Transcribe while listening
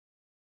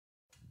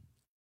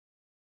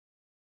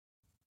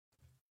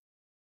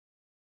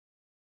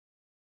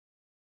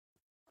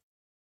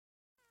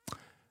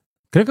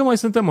Cred că mai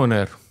suntem on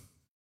air.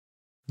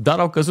 Dar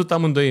au căzut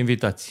amândoi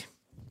invitații.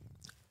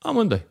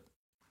 Amândoi.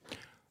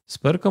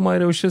 Sper că mai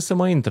reușesc să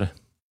mai intre.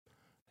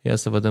 Ia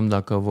să vedem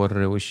dacă vor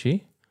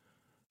reuși.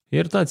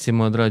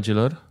 Iertați-mă,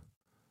 dragilor.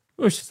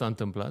 Nu știu ce s-a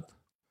întâmplat.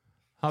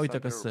 Uite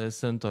că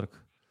se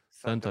întorc.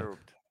 Se întorc.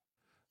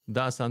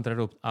 Da, s-a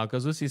întrerupt. A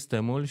căzut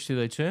sistemul. Știi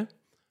de ce?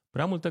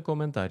 Prea multe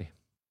comentarii.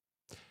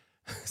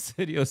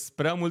 Serios,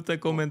 prea multe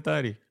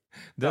comentarii.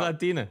 De la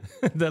tine,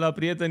 de la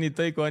prietenii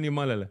tăi cu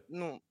animalele.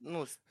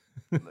 Nu.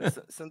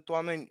 Sunt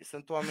oameni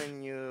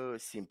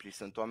simpli,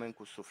 sunt oameni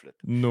cu suflet.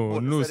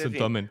 Bun, nu sunt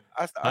oameni.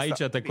 Aici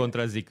te bine.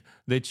 contrazic.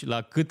 Deci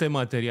la câte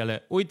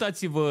materiale...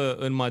 Uitați-vă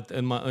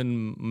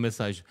în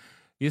mesaj.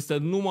 Este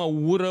numai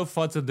ură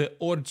față de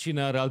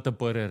oricine are altă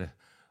părere.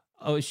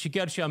 Și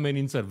chiar și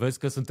amenințări. Vezi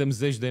că suntem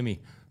zeci de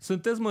mii.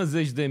 Sunteți, mă,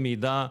 zeci de mii,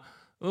 dar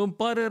îmi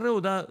pare rău,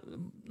 dar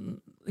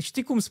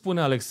știi cum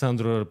spune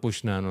Alexandru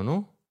Pușneanu,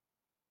 nu?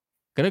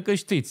 Cred că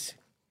știți.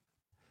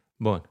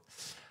 Bun.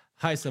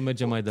 Hai să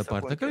mergem mai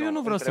departe, că eu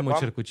nu vreau să mă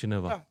cer cu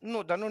cineva. Da,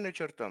 nu, dar nu ne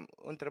certăm.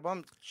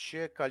 Întrebam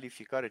ce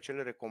calificare, ce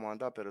le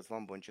recomanda pe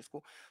Răzvan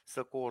Băncescu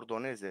să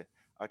coordoneze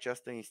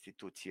această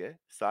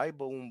instituție, să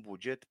aibă un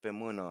buget pe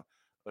mână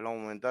la un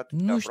moment dat.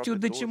 Nu știu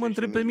de ce mă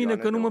întreb pe mine,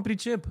 că nu mă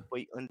pricep.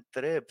 Păi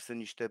sunt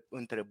niște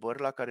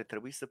întrebări la care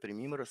trebuie să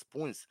primim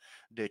răspuns.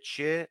 De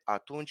ce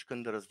atunci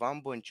când Răzvan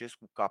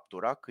Băncescu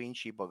captura câini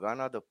și îi băga în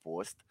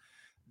adăpost,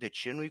 de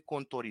ce nu-i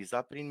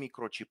contoriza prin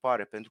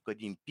microcipare? Pentru că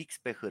din pix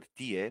pe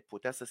hârtie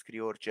putea să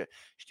scrie orice.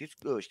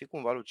 Știi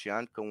cumva,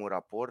 Lucian, că un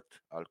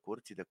raport al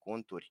Curții de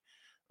Conturi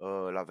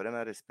la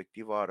vremea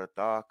respectivă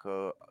arăta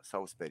că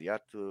s-au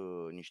speriat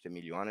niște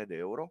milioane de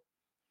euro?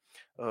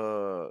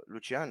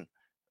 Lucian,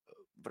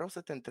 vreau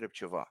să te întreb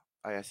ceva.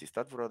 Ai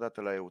asistat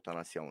vreodată la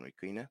eutanasia unui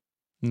câine?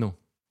 Nu.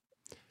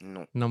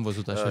 Nu. N-am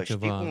văzut așa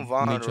ceva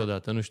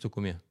niciodată, nu știu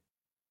cum e.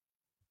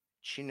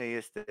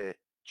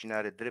 Cine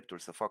are dreptul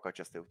să facă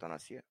această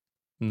eutanasie?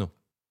 Nu.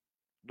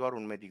 Doar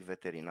un medic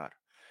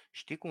veterinar.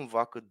 Știi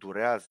cumva cât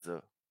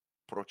durează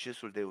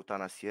procesul de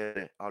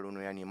eutanasiere al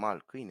unui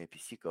animal, câine,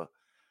 pisică,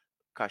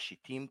 ca și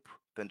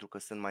timp, pentru că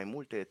sunt mai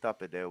multe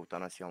etape de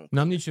eutanasia un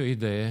câine? N-am nicio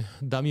idee,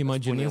 dar îmi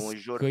imaginez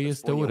că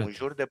este urât. În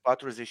jur de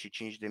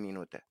 45 de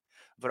minute.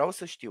 Vreau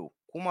să știu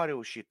cum a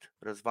reușit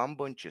Răzvan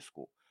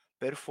Băncescu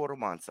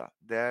performanța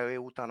de a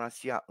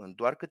eutanasia în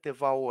doar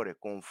câteva ore,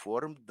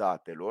 conform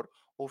datelor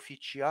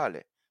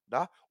oficiale,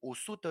 da?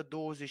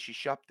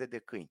 127 de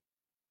câini.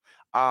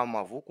 Am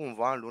avut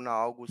cumva în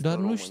luna august în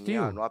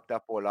România noaptea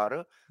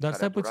polară, dar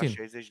care a durat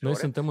 60 de ore. Noi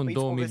suntem în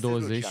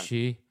 2020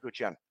 și...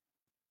 Lucian,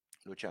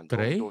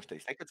 2023.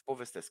 Stai că îți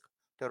povestesc.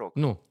 Te rog.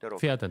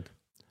 Fii atent.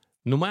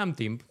 Nu mai am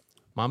timp,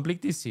 m-am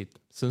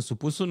plictisit, sunt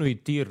supus unui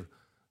tir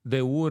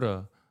de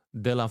ură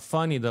de la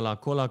fanii de la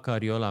Cola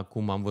Cariola,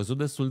 cum am văzut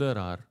destul de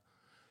rar,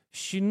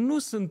 și nu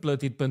sunt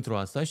plătit pentru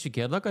asta și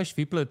chiar dacă aș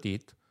fi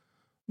plătit,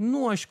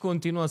 nu aș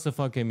continua să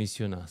fac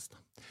emisiunea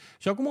asta.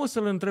 Și acum o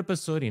să-l întreb pe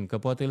Sorin, că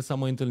poate el s-a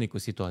mai întâlnit cu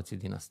situații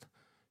din asta.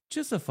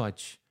 Ce să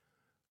faci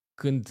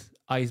când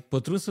ai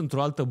pătruns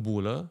într-o altă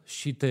bulă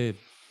și te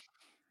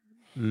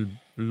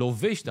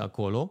lovești de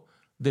acolo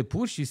de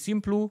pur și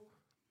simplu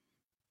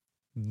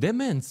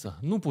demență?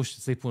 Nu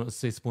poți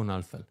să-i spun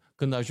altfel.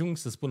 Când ajung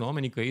să spună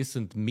oamenii că ei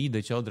sunt mii de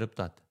ce au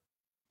dreptate.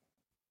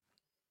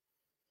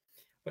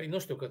 Păi nu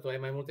știu, că tu ai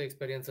mai multă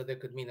experiență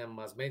decât mine în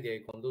mass media,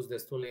 ai condus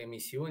destule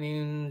emisiuni.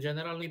 În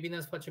general nu e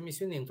bine să faci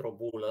emisiuni într-o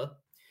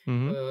bulă.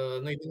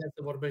 Nu e bine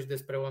să vorbești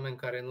despre oameni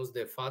care nu-s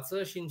de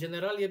față și în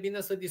general e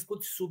bine să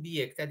discuți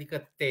subiecte,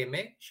 adică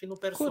teme și nu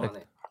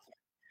persoane.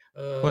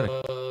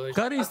 Corect.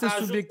 Care este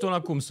subiectul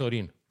acum,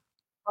 Sorin?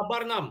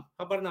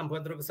 Habar n-am,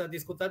 pentru că s-a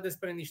discutat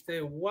despre niște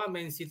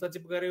oameni,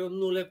 situații pe care eu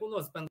nu le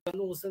cunosc, pentru că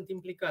nu sunt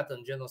implicat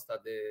în genul ăsta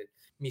de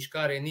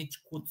mișcare, nici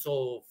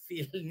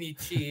cuțofil,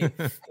 nici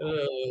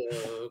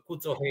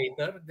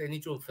cuțo-hater, de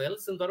niciun fel.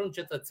 Sunt doar un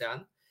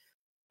cetățean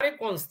care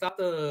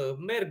constată,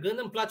 mergând,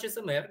 îmi place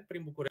să merg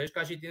prin București,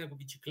 ca și tine cu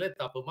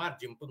bicicleta, pe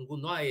margini, pe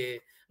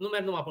gunoaie, nu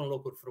merg numai până în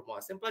locuri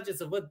frumoase. Îmi place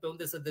să văd pe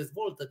unde se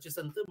dezvoltă, ce se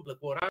întâmplă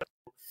cu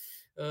orașul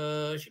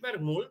și merg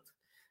mult.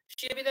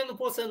 Și evident nu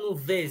poți să nu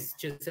vezi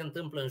ce se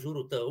întâmplă în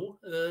jurul tău,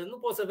 nu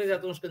poți să vezi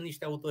atunci când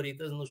niște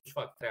autorități nu-și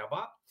fac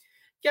treaba,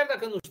 chiar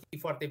dacă nu știi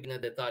foarte bine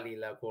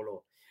detaliile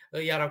acolo.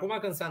 Iar acum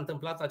când s-a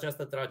întâmplat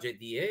această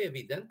tragedie,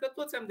 evident că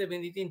toți am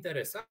devenit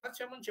interesați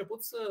și am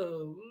început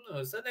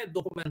să ne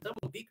documentăm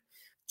un pic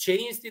ce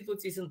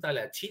instituții sunt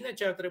alea, cine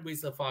ce ar trebui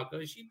să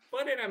facă și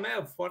părerea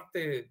mea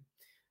foarte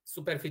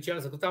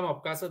superficială, cât am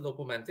apucat să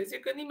documentez, e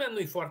că nimeni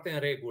nu-i foarte în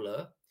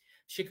regulă.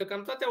 Și că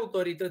cam toate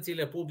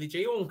autoritățile publice,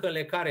 e o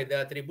încălecare de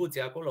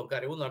atribuții acolo în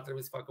care unul ar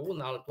trebui să facă un,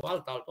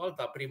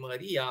 alta,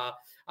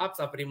 primăria,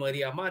 APSA,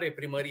 primăria mare,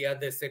 primăria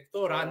de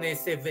sector,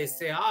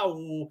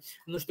 ANSVSA-ul,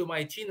 nu știu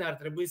mai cine ar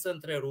trebui să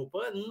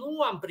întrerupă.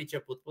 Nu am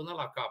priceput până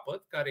la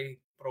capăt care e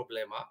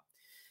problema,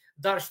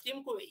 dar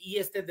știm că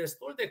este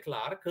destul de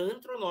clar că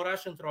într-un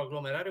oraș, într-o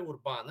aglomerare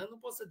urbană, nu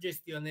poți să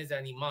gestionezi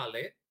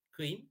animale,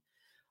 câini,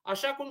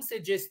 așa cum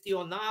se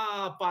gestiona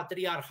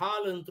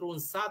patriarhal într-un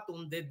sat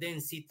unde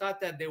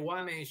densitatea de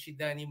oameni și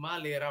de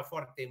animale era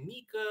foarte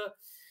mică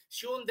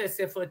și unde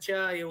se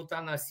făcea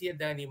eutanasie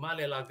de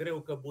animale la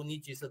greu, că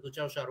bunicii se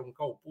duceau și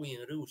aruncau pui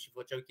în râu și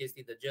făceau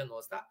chestii de genul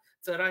ăsta,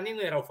 țăranii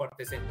nu erau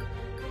foarte sensibili.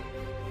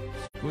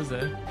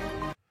 Scuze,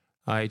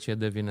 aici e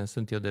de vină,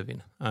 sunt eu de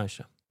vină.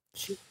 Așa.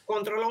 Și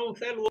controlau în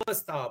felul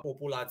ăsta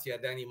populația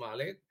de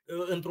animale,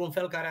 într-un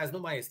fel care azi nu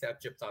mai este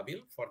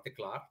acceptabil, foarte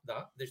clar,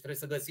 da? Deci trebuie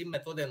să găsim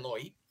metode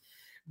noi.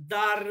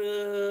 Dar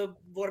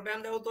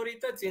vorbeam de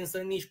autorități,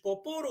 însă nici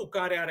poporul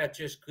care are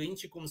acești câini,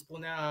 și cum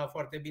spunea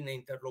foarte bine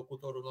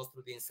interlocutorul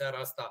nostru din seara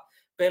asta,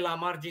 pe la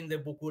margini de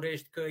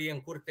București, că e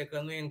în curte,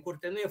 că nu e în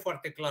curte, nu e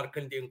foarte clar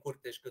când e în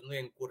curte și când nu e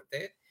în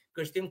curte,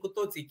 că știm cu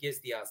toții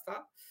chestia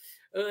asta.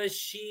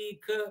 Și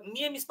că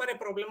mie mi se pare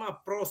problema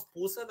prost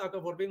pusă dacă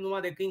vorbim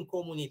numai de câini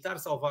comunitari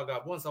sau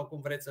vagabonzi sau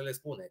cum vreți să le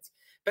spuneți.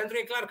 Pentru că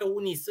e clar că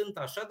unii sunt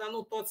așa, dar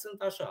nu toți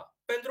sunt așa.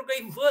 Pentru că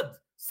îi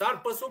văd,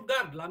 sar pe sub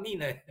gard la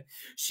mine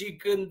și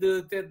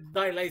când te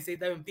dai la ei să-i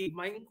dai un pic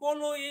mai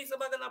încolo, ei se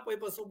bagă înapoi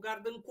pe sub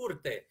gard în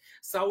curte.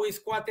 Sau îi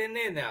scoate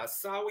nenea,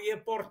 sau e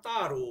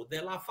portarul de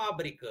la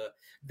fabrică,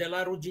 de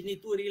la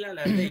ruginiturile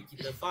alea vechi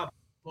de fabrică,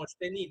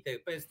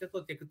 moștenite, peste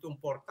tot e câte un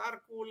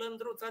portar cu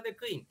lândruța de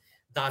câini.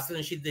 Dar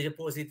sunt și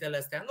depozitele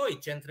astea noi,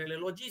 centrele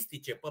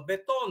logistice, pe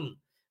beton.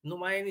 Nu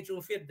mai e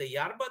niciun fir de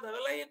iarbă, dar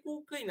ăla e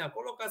cu câini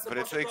acolo ca să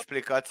Vreți o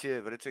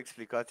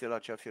explicație la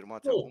ce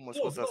afirmați nu, acum? Mă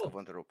scuzați că vă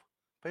întrerup.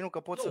 Păi nu, că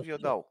pot să vi-o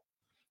dau.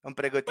 Îmi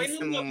Păi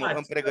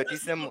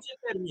pregătisem...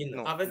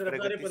 Aveți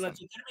răbdare până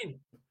ce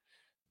termin?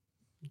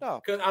 Da,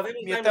 că avem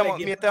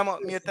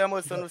mi-e teamă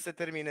să nu se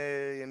termine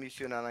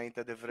emisiunea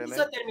înainte de vreme.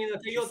 Nu se termină,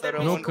 că eu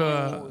termin. Nu, că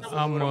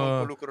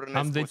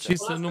am decis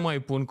să nu mai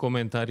pun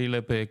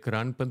comentariile pe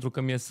ecran pentru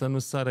că mi-e să nu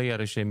sară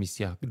iarăși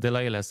emisia. De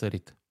la ele a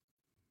sărit.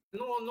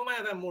 Nu mai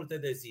aveam multe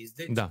de zis.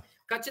 Deci, da.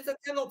 Ca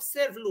cetățean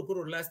observ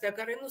lucrurile astea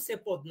care nu se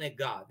pot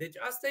nega. Deci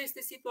asta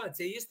este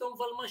situația. Este un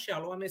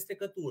vălmășeal, o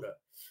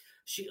amestecătură.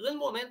 Și în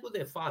momentul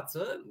de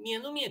față, mie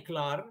nu mi-e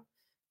clar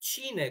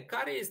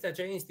care este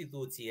acea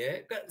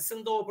instituție, că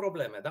sunt două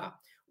probleme, da?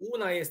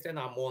 Una este în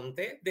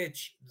amonte,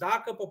 deci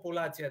dacă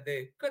populația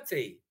de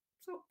căței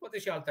sau poate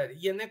și alte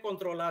e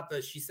necontrolată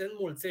și se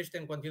înmulțește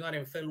în continuare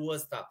în felul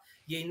ăsta,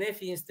 ei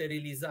nefiind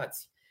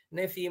sterilizați,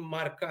 nefiind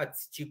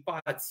marcați,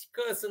 cipați,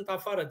 că sunt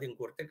afară din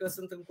curte, că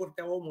sunt în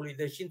curtea omului,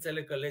 deși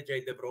înțeleg că legea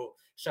e de vreo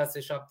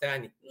 6-7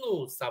 ani,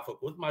 nu s-a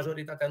făcut,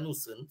 majoritatea nu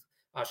sunt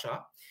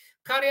așa.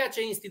 Care e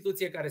acea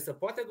instituție care să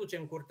poate duce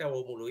în curtea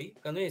omului,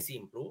 că nu e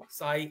simplu,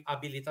 să ai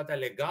abilitatea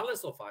legală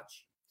să o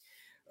faci,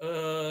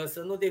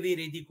 să nu devii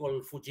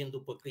ridicol fugind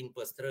după câini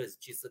pe străzi,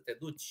 ci să te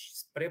duci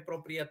spre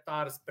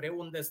proprietar, spre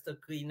unde stă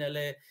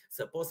câinele,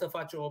 să poți să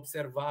faci o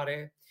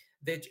observare.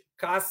 Deci,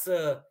 ca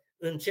să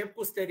încep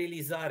cu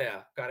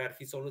sterilizarea, care ar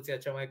fi soluția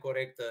cea mai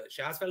corectă,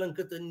 și astfel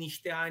încât în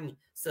niște ani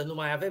să nu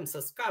mai avem, să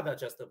scadă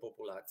această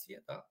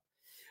populație, da?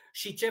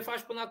 Și ce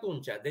faci până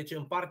atunci? Deci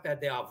în partea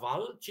de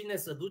aval, cine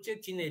se duce,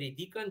 cine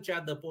ridică, în ce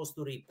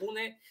adăposturi îi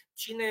pune,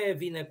 cine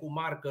vine cu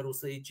markerul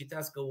să-i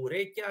citească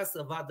urechea,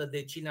 să vadă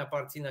de cine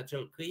aparține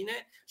acel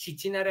câine și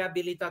cine are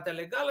abilitatea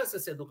legală să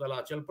se ducă la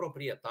acel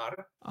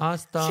proprietar.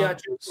 Asta, și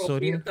acel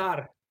proprietar,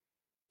 Sorin,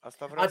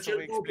 asta vreau să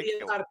vă explic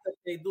eu. că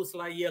te-ai dus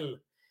la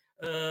el,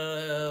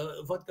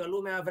 văd că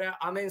lumea vrea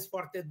amenzi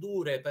foarte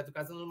dure pentru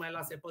ca să nu mai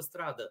lase pe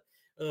stradă.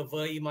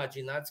 Vă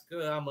imaginați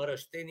că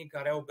amărăștenii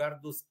care au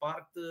gardul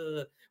spart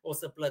o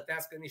să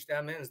plătească niște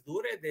amenzi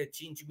dure de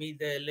 5.000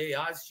 de lei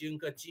azi și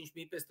încă 5.000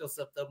 peste o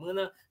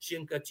săptămână și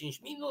încă 5.000?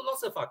 Nu o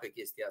să facă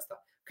chestia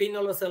asta.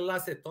 Câinele o să-l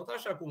lase tot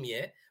așa cum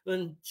e.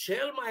 În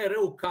cel mai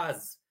rău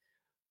caz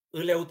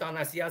îl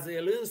eutanasiază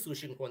el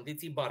însuși în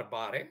condiții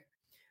barbare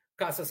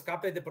ca să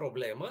scape de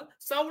problemă,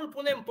 sau îl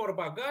pune în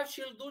portbagaj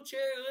și îl duce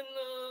în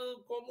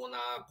comuna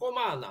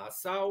Comana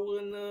sau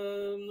în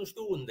nu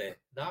știu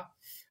unde. Da?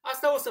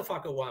 Asta o să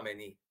facă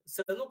oamenii.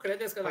 Să nu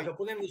credeți că dacă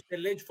punem niște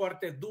legi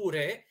foarte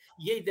dure,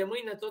 ei de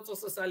mâine toți o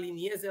să se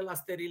alinieze la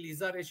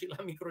sterilizare și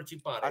la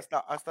microcipare.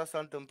 Asta s-a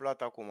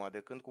întâmplat acum, de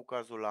când cu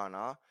cazul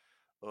Ana,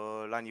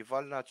 la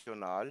nivel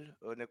național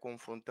ne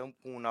confruntăm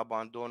cu un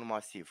abandon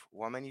masiv.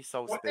 Oamenii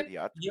s-au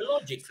speriat.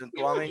 Sunt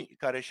oameni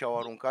care și-au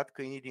aruncat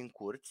câinii din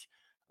curți.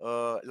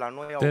 La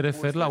noi Te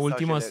referi la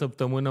ultima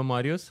săptămână,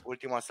 Marius?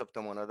 Ultima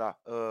săptămână,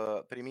 da.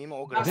 Primim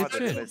o grămadă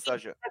de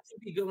mesaje.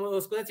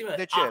 Scuzați-mă.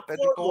 De ce?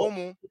 Pentru că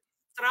omul...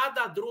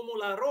 Strada, drumul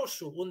la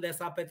Roșu, unde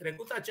s-a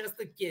petrecut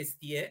această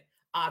chestie,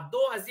 a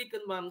doua zi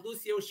când m-am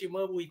dus eu și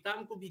mă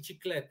uitam cu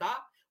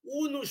bicicleta,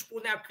 unul își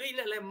punea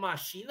câinele în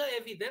mașină,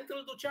 evident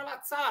îl ducea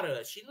la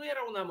țară și nu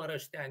era un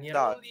amărăștean.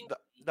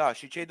 Da,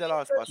 și cei de la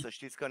ASPA, să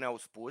știți că ne-au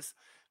spus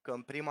că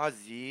în prima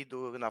zi,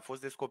 când a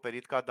fost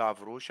descoperit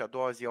cadavru și a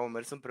doua zi au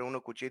mers împreună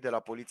cu cei de la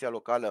poliția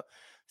locală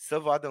să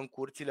vadă în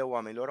curțile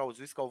oamenilor, au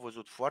zis că au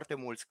văzut foarte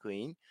mulți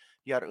câini,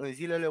 iar în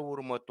zilele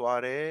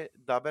următoare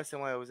de-abia se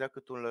mai auzea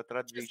cât un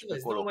lătrat de aici pe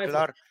acolo.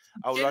 Clar,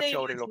 au luat și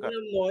au relocat.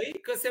 Noi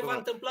că se va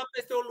întâmpla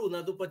peste o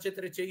lună după ce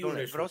trece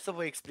Iureșul. Vreau să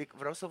vă explic.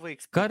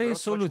 Care e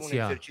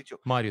soluția,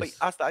 Marius?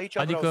 Păi asta aici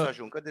adică vreau să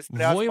ajung, că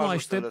despre asta nu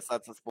să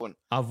lăsați să spun.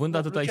 Având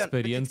atâta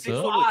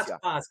experiență...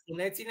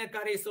 Spuneți-ne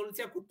care e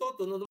soluția cu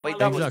totul. Păi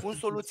da, vă spun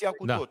soluția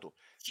cu totul.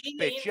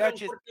 Cine intră în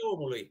curtea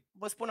omului?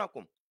 Vă spun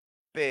acum.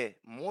 pe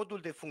modul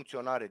de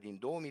funcționare din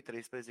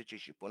 2013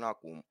 și până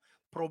acum,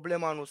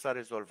 problema nu s-a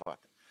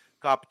rezolvat.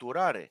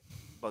 Capturare,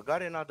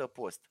 băgare în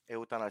adăpost,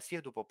 eutanasie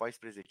după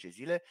 14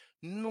 zile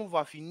nu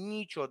va fi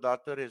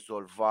niciodată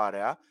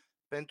rezolvarea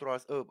pentru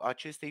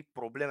acestei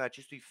probleme,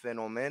 acestui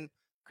fenomen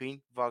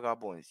câini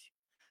vagabonzi.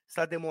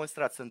 S-a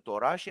demonstrat, sunt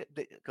orașe,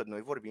 că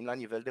noi vorbim la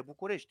nivel de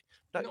București.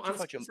 Dar nu, ce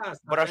facem?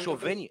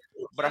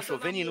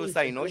 Brașovenii Nu sunt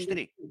ai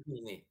noștri?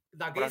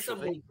 Dacă e să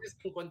muncesc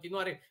în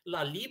continuare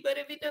la liber,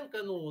 evident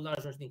că nu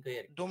ajungi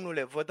nicăieri.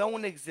 Domnule, vă dau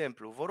un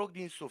exemplu, vă rog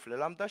din suflet,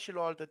 l-am dat și la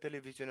o altă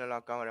televiziune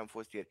la care am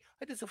fost ieri.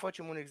 Haideți să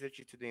facem un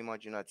exercițiu de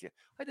imaginație.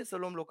 Haideți să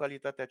luăm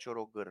localitatea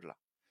Ciorogârla.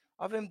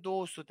 Avem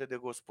 200 de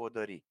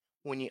gospodării.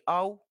 Unii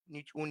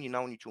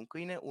n-au niciun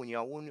câine,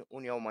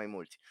 unii au mai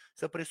mulți.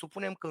 Să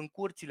presupunem că în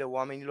curțile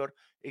oamenilor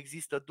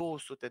există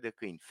 200 de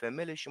câini,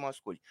 femele și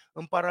masculi.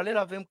 În paralel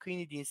avem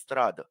câinii din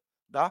stradă.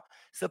 Da?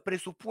 Să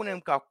presupunem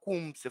că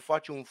acum se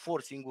face un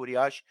forcing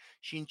uriaș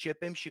și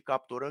începem și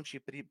capturăm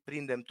și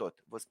prindem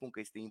tot. Vă spun că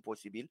este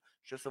imposibil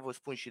și o să vă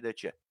spun și de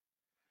ce.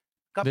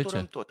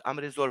 Capturăm tot. Am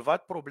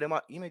rezolvat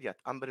problema imediat.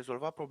 Am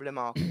rezolvat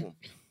problema acum.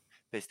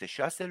 Peste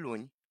 6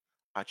 luni,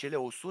 acele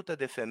 100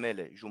 de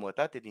femele,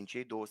 jumătate din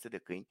cei 200 de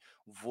câini,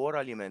 vor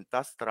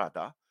alimenta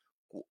strada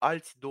cu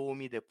alți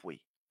 2000 de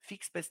pui.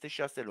 Fix peste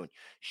 6 luni.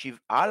 Și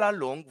la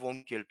lung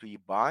vom cheltui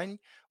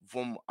bani,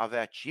 vom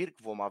avea circ,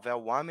 vom avea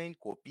oameni,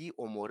 copii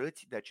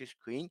omorâți de acești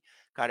câini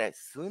care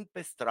sunt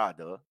pe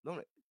stradă.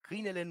 Dom'le,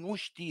 câinele nu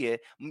știe,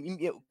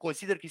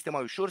 consider că este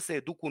mai ușor să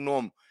educ un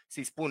om,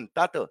 să-i spun: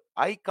 tată,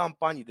 ai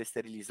campanii de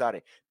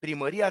sterilizare,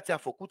 primăria ți-a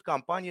făcut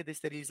campanie de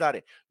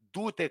sterilizare,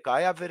 du-te că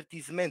ai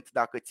avertisment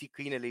dacă ții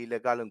câinele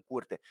ilegal în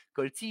curte,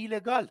 că îl ții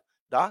ilegal.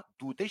 Da?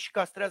 Du-te și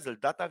castrează-l,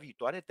 data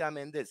viitoare te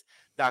amendezi.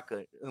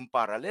 Dacă în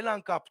paralel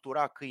am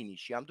capturat câinii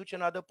și am duce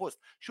în adăpost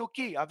și ok,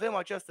 avem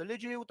această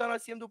lege,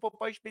 eutanasiem după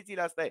 14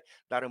 zile, asta e.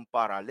 Dar în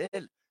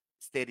paralel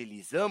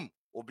sterilizăm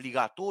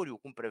obligatoriu,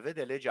 cum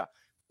prevede legea,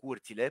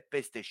 curțile,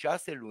 peste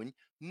 6 luni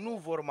nu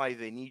vor mai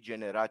veni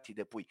generații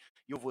de pui.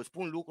 Eu vă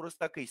spun lucrul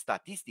ăsta că e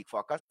statistic,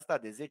 fac asta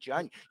de 10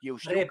 ani. Eu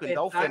știu când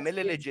dau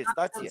femelele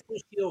gestație.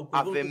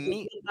 Avem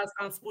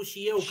asta am spus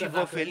și eu. Și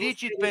vă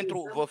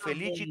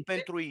felicit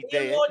pentru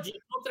idee. E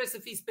logic, nu trebuie să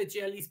fii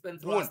specialist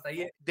pentru asta.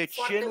 De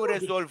ce nu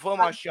rezolvăm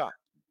așa?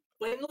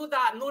 Păi nu,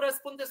 da, nu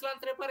răspundeți la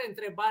întrebare.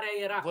 Întrebarea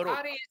era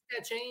care este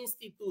acea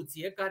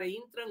instituție care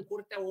intră în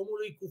curtea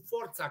omului cu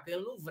forța, că el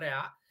nu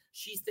vrea,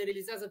 și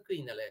sterilizează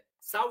câinele.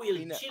 Sau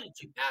îl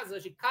cilcipează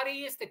și care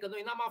este, că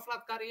noi n-am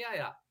aflat care e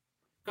aia.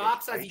 Că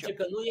APSA zice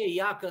că nu e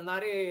ea, că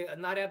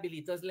n-are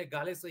abilități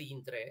legale să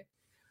intre.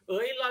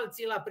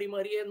 Alții la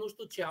primărie nu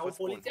știu ce au.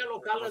 Poliția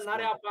locală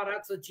n-are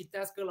aparat să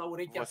citească la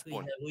urechea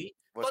câinelui.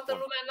 Toată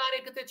lumea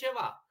n-are câte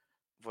ceva.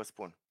 Vă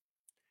spun.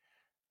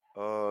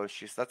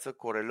 Și stați să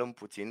corelăm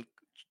puțin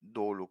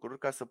două lucruri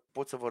ca să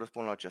pot să vă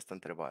răspund la această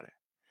întrebare.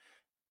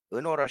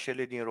 În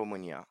orașele din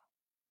România,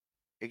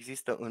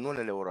 în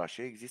unele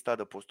orașe există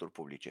adăposturi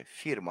publice.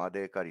 Firma de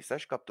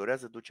ecarisaj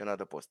capturează, duce în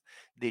adăpost.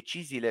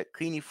 Deciziile,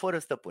 câinii fără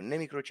stăpân,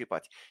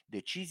 nemicrocipați,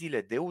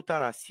 deciziile de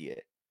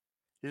eutanasie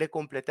le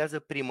completează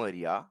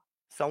primăria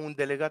sau un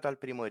delegat al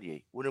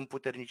primăriei, un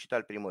împuternicit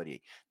al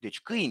primăriei.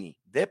 Deci câinii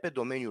de pe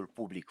domeniul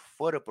public,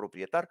 fără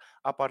proprietar,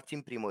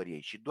 aparțin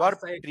primăriei și doar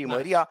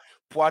primăria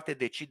poate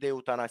decide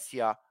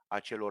eutanasia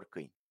acelor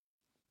câini.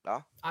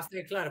 Da? Asta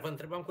e clar, vă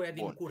întrebam cu ea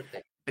din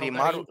curte.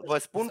 Vă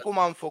spun cum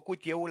am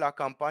făcut eu la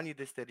campanii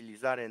de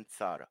sterilizare în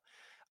țară.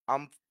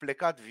 Am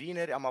plecat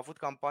vineri, am avut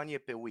campanie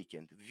pe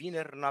weekend.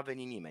 Vineri n-a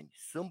venit nimeni.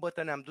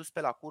 Sâmbătă ne-am dus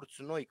pe la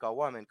curți noi, ca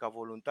oameni, ca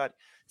voluntari,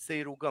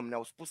 să-i rugăm.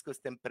 Ne-au spus că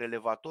suntem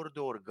prelevatori de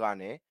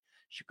organe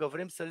și că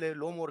vrem să le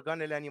luăm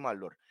organele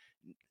animalelor.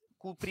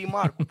 Cu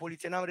primar, cu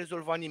poliție n-am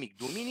rezolvat nimic.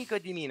 Duminică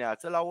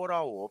dimineață, la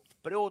ora 8,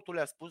 preotul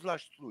le-a spus la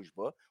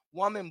slujbă: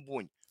 oameni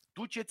buni,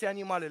 duceți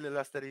animalele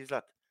la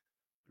sterilizat.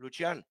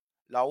 Lucian,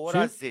 la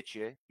ora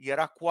 10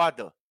 era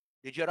coadă.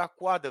 Deci era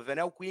coadă,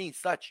 veneau cu ei în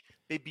saci,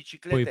 pe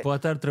biciclete. Păi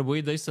poate ar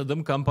trebui deci să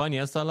dăm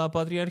campania asta la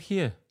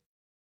Patriarhie.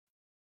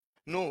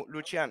 Nu,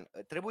 Lucian,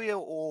 trebuie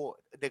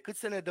decât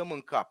să ne dăm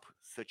în cap,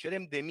 să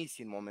cerem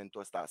demisii în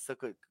momentul ăsta,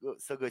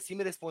 să găsim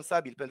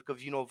responsabili, pentru că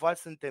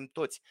vinovați suntem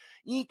toți,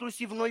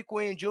 inclusiv noi cu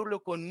ONG-urile,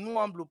 că nu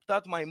am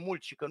luptat mai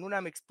mult și că nu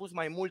ne-am expus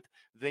mai mult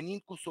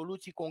venind cu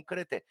soluții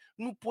concrete.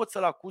 Nu pot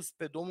să-l acuz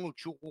pe domnul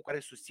Ciucu, care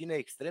susține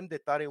extrem de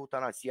tare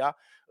eutanasia,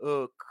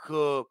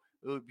 că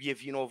e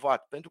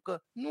vinovat, pentru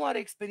că nu are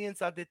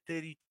experiența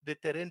de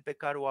teren pe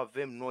care o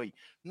avem noi,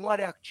 nu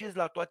are acces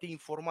la toate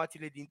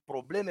informațiile din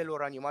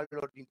problemelor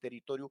animalelor din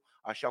teritoriu,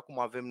 așa cum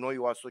avem noi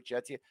o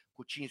asociație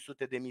cu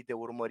 500.000 de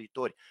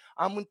urmăritori.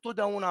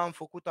 Întotdeauna am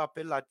făcut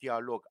apel la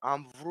dialog,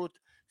 am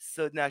vrut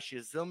să ne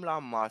așezăm la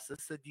masă,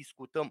 să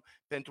discutăm,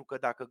 pentru că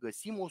dacă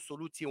găsim o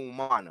soluție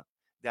umană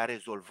de a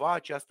rezolva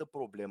această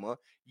problemă,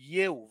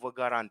 eu vă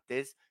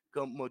garantez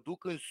că mă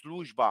duc în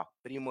slujba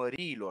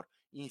primăriilor,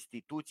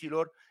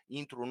 instituțiilor,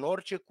 intru în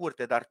orice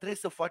curte, dar trebuie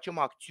să facem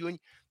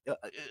acțiuni.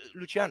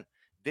 Lucian,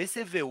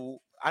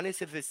 DSV-ul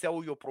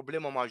ANSVS-ul e o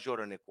problemă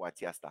majoră în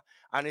ecuația asta.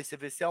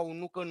 ANSVS-ul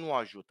nu că nu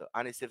ajută,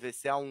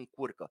 ANSVS-ul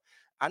încurcă.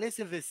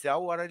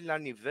 ANSVS-ul are la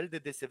nivel de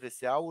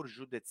DSVS-uri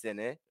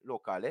județene,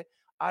 locale,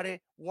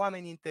 are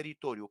oameni în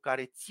teritoriu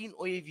care țin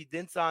o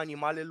evidență a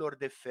animalelor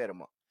de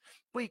fermă.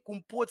 Păi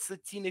cum poți să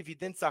țin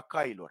evidența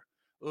cailor,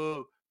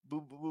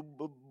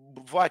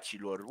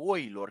 vacilor,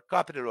 oilor,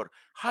 caprelor?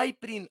 Hai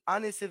prin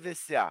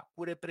ANSVS-a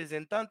cu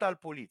reprezentant al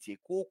poliției,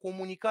 cu o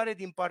comunicare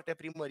din partea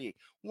primăriei.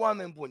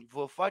 Oameni buni,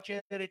 vă facem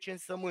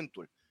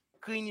recensământul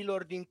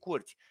câinilor din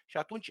curți. Și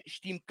atunci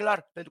știm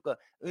clar, pentru că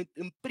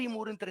în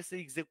primul rând trebuie să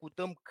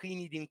executăm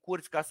câinii din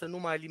curți ca să nu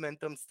mai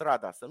alimentăm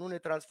strada, să nu ne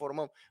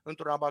transformăm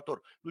într-un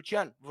abator.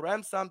 Lucian,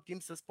 vroiam să am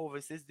timp să-ți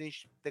povestesc de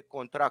niște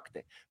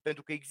contracte,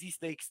 pentru că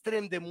există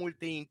extrem de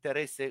multe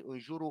interese în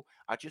jurul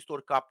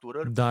acestor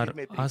capturări cu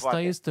firme private.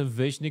 Asta este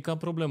veșnica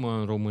problemă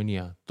în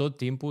România. Tot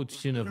timpul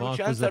cineva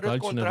Lucian, acuză pe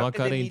altcineva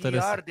care are interese.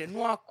 Miliarde,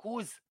 nu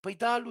acuz. Păi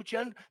da,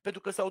 Lucian,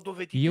 pentru că s-au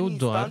dovedit în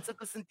instanță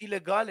că sunt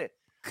ilegale.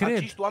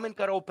 Acești oameni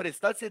care au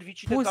prestat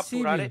servicii de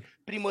capturare,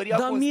 primăria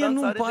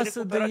Constanța are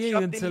de recuperat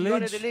 7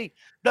 milioane de lei.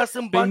 Dar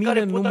sunt bani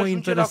care pot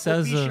ajunge la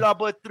copii și la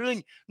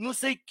bătrâni. Nu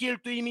să-i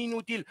cheltuim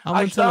inutil.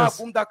 Aș da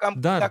acum,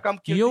 dacă am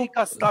cheltuit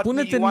ca stat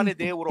milioane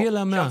de euro și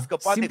am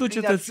scăpat de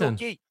câini, ar fi ok.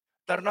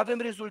 Dar nu avem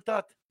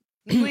rezultat.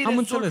 Nu-i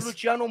rezolvi,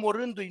 Lucian,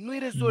 omorându-i. Nu-i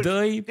rezolvi.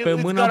 Dă-i pe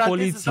mâna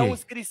poliției. Îți dau un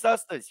scris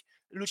astăzi.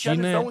 Lucian,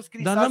 îți dau un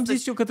scris Dar n-am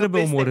zis eu că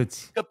trebuie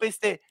omorâți.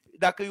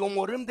 Dacă îi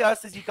omorâm de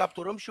astăzi, îi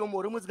capturăm și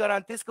omorâm, îți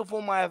garantez că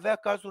vom mai avea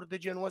cazuri de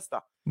genul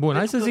ăsta. Bun,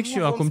 hai să zic și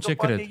eu acum ce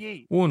cred.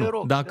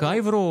 1. Dacă ai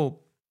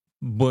vreo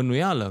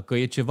bănuială că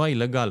e ceva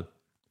ilegal,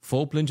 fă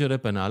o plângere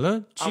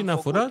penală, cine a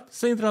furat,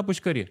 să intre la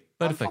pușcărie.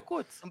 Perfect. Am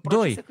făcut, sunt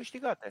procese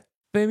câștigate.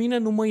 Pe mine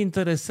nu mă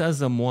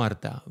interesează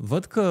moartea.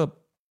 Văd că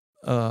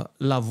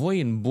la voi,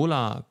 în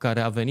bula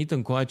care a venit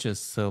încoace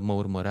să mă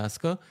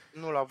urmărească,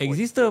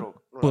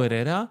 există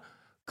părerea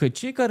că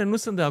cei care nu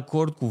sunt de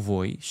acord cu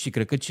voi, și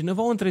cred că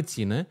cineva o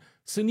întreține,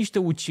 sunt niște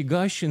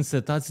ucigași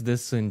însetați de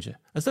sânge.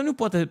 Asta nu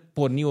poate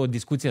porni o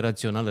discuție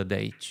rațională de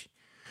aici.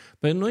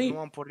 Pe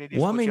noi,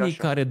 oamenii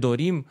care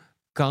dorim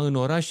ca în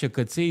orașe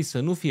căței să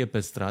nu fie pe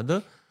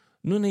stradă,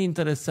 nu ne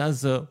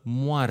interesează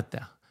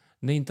moartea,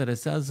 ne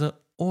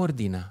interesează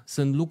ordinea.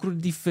 Sunt lucruri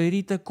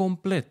diferite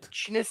complet.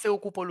 Cine se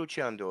ocupă,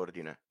 Lucian, de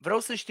ordine? Vreau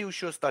să știu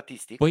și eu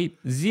statistic. Păi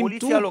zi-mi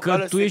tu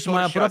că tu ești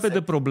mai aproape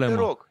de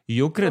problemă.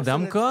 Eu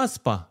credeam că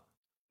ASPA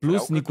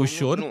plus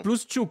Nicușor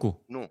plus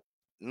Ciucu.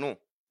 Nu.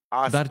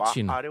 ASPA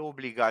are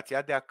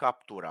obligația de a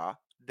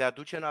captura, de a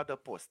duce în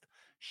adăpost.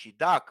 Și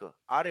dacă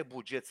are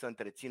buget să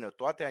întrețină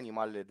toate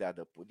animalele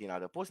din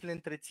adăpost, le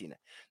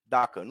întreține.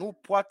 Dacă nu,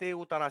 poate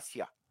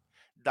eutanasia.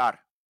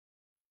 Dar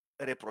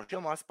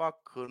reproșăm ASPA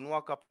că nu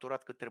a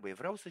capturat cât trebuie.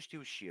 Vreau să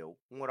știu și eu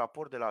am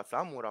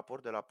un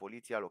raport de la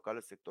Poliția Locală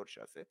Sector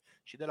 6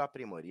 și de la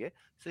primărie,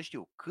 să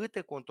știu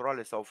câte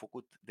controale s-au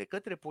făcut de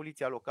către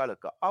Poliția Locală,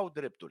 că au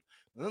dreptul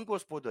în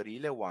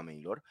gospodăriile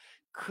oamenilor,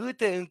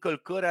 câte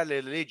încălcări ale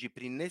legii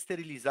prin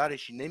nesterilizare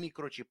și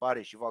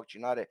nemicrocipare și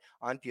vaccinare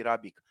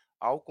antirabic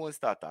au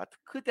constatat,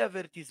 câte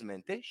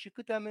avertismente și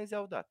câte amenzi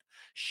au dat.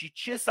 Și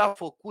ce s-a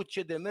făcut,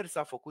 ce demers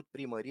a făcut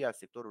primăria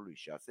sectorului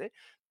 6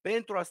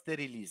 pentru a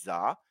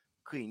steriliza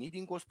câinii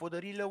din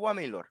gospodăriile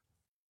oamenilor.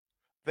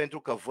 Pentru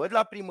că văd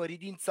la primării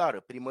din țară,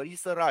 primării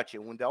sărace,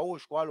 unde au o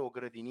școală, o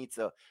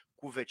grădiniță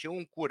cu WC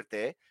în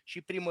curte,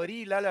 și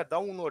primăriile alea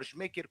dau unor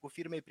șmecheri cu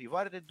firme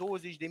private de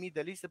 20.000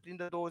 de lei să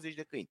prindă 20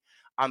 de câini.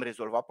 Am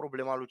rezolvat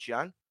problema,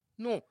 Lucian?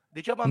 Nu.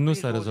 Degeaba am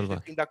prins 20 de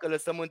câini dacă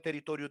lăsăm în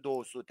teritoriu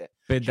 200.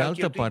 Pe de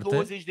altă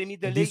parte,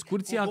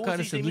 discuția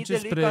care se duce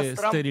spre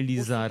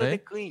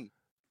sterilizare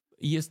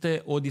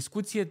este o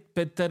discuție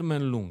pe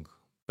termen lung.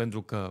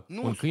 Pentru că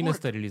un câine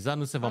sterilizat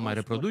nu se va mai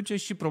reproduce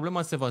și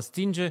problema se va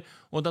stinge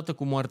odată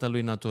cu moartea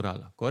lui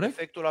naturală. Corect?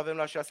 Efectul avem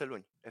la 6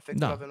 luni.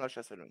 Avem la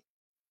 6 luni.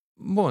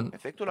 Bun.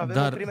 Efectul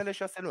avem în primele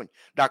 6 luni.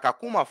 Dacă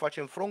acum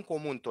facem front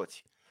comun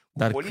toți,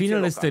 dar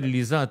câinele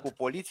sterilizat,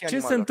 ce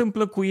se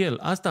întâmplă cu el?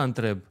 Asta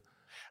întreb.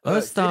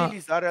 Ăsta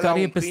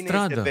care e pe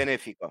stradă. Este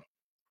benefică.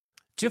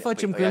 Ce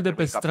facem cu el de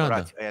pe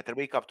stradă? Aia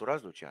trebuie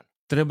capturați, Lucian.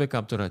 Trebuie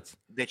capturați.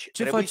 Deci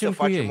ce facem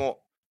cu ei?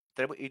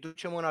 Îi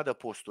ducem în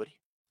adăposturi.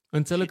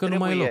 Înțeleg că nu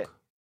mai e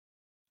loc.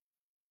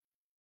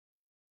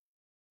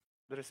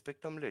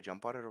 Respectăm legea, îmi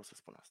pare rău să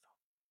spun asta.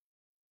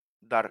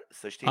 Dar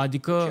să știi,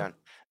 adică,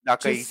 Lucian,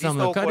 dacă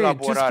există o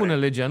colaborare... Ce spune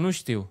legea? Nu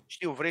știu.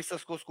 Știu, vrei să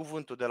scoți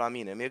cuvântul de la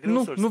mine. Mi-e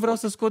greu să-l nu vreau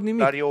să scot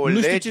nimic. Dar e o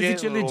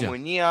lege în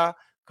România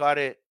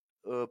care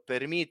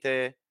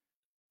permite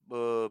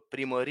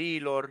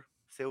primăriilor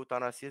să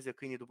eutanasieze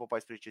câinii după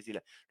 14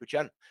 zile.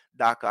 Lucian,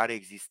 dacă ar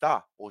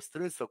exista o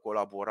strânsă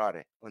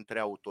colaborare între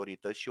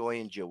autorități și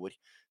ONG-uri,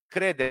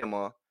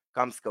 crede-mă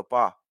că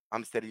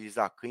am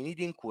sterilizat câinii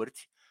din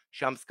curți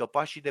și am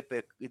scăpat și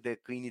de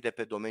câinii de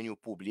pe domeniul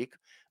public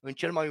în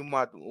cel mai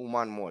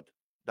uman mod.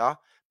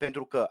 Da?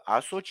 Pentru că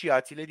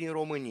asociațiile din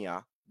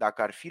România,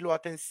 dacă ar fi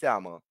luate în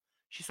seamă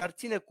și s-ar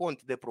ține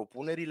cont de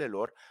propunerile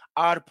lor,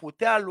 ar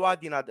putea lua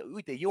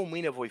uite, eu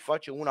mâine voi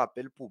face un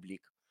apel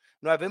public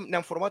Noi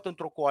ne-am format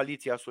într-o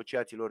coaliție a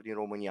asociațiilor din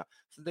România.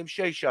 Suntem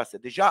 66.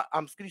 Deja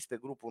am scris pe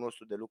grupul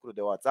nostru de lucru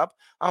de WhatsApp,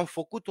 am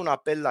făcut un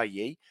apel la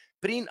ei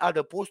prin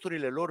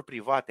adăposturile lor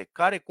private,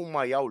 care cum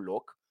mai au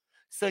loc,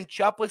 să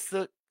înceapă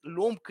să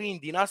luăm câini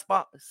din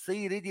ASPA,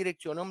 să-i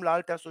redirecționăm la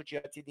alte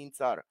asociații din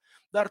țară.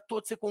 Dar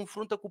toți se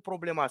confruntă cu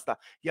problema asta.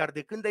 Iar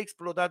de când a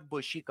explodat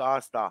bășica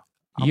asta,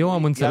 eu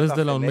am înțeles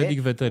de la un medic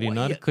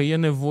veterinar că e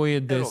nevoie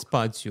de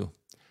spațiu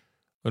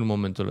în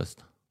momentul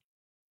ăsta.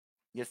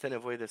 Este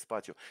nevoie de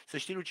spațiu. Să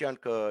știi, Lucian,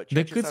 că...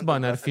 De câți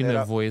bani ar fi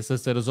nevoie să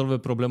se rezolve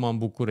problema în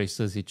București,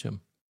 să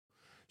zicem?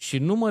 Și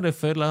nu mă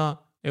refer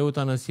la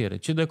eutanasiere,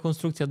 ci de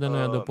construcția de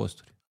noi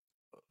adăposturi.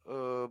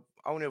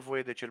 Au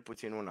nevoie de cel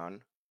puțin un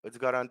an. Îți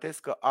garantez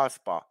că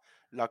ASPA,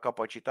 la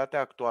capacitatea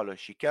actuală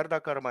și chiar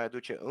dacă ar mai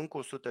aduce încă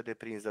 100 de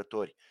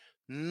prinzători,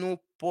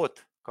 nu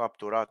pot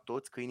captura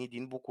toți câinii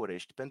din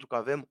București, pentru că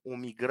avem o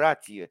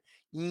migrație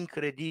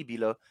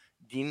incredibilă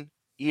din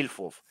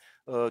Ilfov.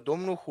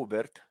 Domnul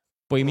Hubert...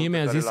 Păi mie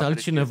mi-a zis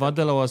altcineva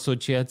de la o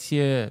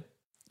asociație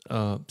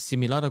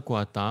similară cu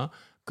a ta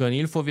că în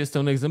Ilfov este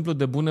un exemplu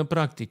de bune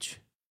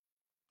practici.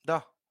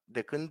 Da,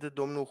 de când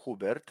domnul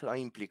Hubert a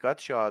implicat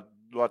și a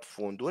luat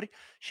fonduri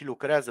și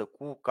lucrează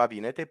cu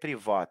cabinete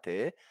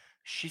private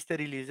și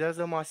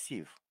sterilizează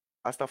masiv.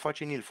 Asta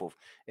face în Ilfov.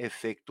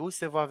 Efectul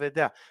se va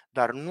vedea,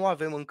 dar nu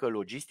avem încă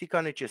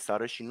logistica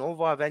necesară și nu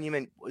va avea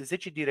nimeni.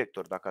 10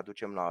 directori, dacă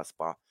aducem la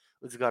ASPA,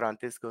 îți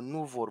garantez că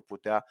nu vor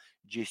putea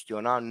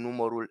gestiona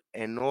numărul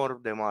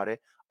enorm de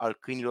mare al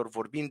câinilor,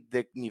 vorbind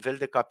de nivel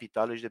de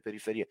capitală și de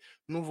periferie.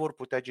 Nu vor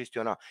putea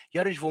gestiona.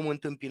 Iarăși vom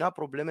întâmpina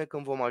probleme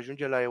când vom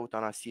ajunge la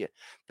eutanasie.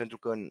 Pentru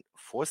că în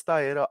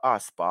fosta eră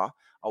ASPA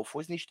au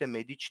fost niște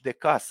medici de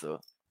casă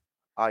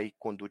ai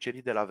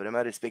conducerii de la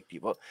vremea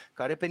respectivă,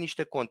 care pe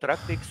niște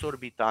contracte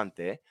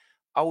exorbitante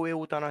au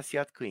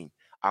eutanasiat câini.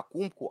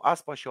 Acum cu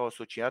ASPA și-au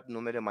asociat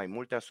numele mai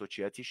multe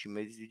asociații și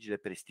medici de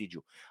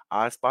prestigiu.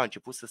 ASPA a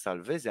început să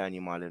salveze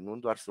animale, nu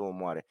doar să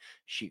omoare.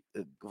 Și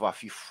va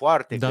fi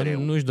foarte greu. Dar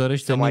nu-și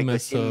dorește nimeni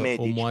să medici.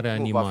 omoare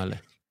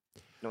animale.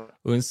 Nu.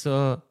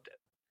 Însă,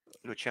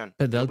 Lucian,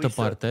 pe de altă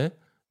parte,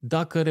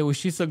 dacă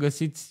reușiți să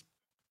găsiți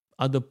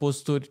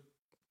adăposturi,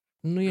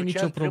 nu e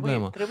nicio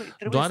problemă. Trebuie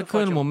doar că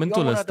în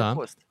momentul ăsta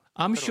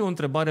am și o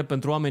întrebare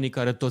pentru oamenii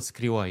care tot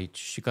scriu aici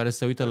și care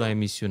se uită la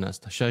emisiunea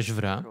asta. Și aș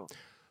vrea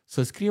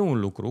să scrie un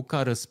lucru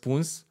ca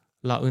răspuns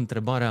la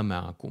întrebarea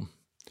mea acum.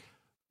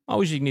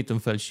 Au jignit în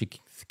fel și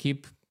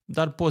chip,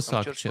 dar pot să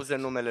accept.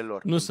 Numele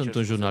lor. Nu sunt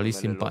un jurnalist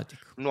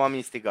simpatic. Nu am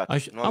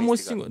instigat.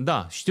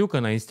 Da, știu că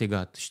n-ai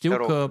instigat.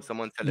 Știu că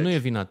nu e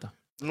vina ta.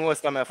 Nu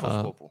ăsta mi-a fost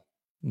scopul.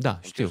 Da,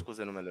 știu.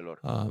 Scuze numele lor.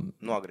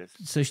 Nu agrez.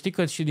 Să știi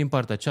că și din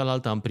partea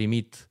cealaltă am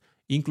primit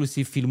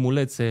inclusiv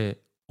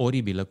filmulețe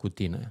oribile cu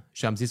tine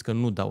și am zis că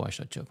nu dau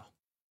așa ceva.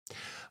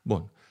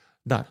 Bun.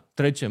 Dar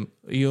trecem.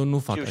 Eu nu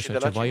fac așa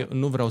ceva. Eu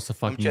nu vreau să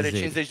fac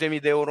mizerie. Îmi cere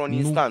 50.000 de euro în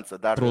instanță,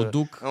 dar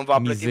produc îmi va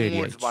plăti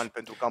mulți aici. bani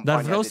pentru campania.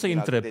 Dar vreau să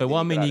întreb pe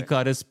oamenii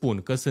care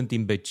spun că sunt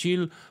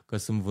imbecil, că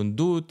sunt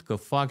vândut, că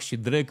fac și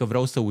drept, că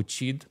vreau să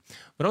ucid.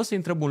 Vreau să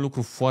întreb un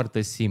lucru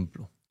foarte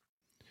simplu.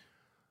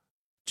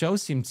 Ce au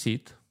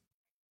simțit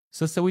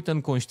să se uită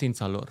în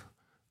conștiința lor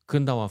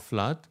când au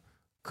aflat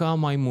că a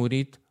mai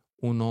murit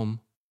un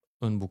om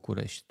în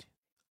București?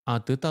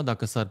 Atâta,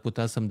 dacă s-ar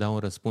putea să-mi dea un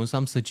răspuns,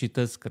 am să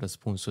citesc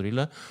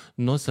răspunsurile,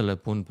 nu o să le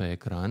pun pe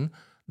ecran,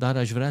 dar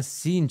aș vrea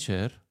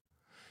sincer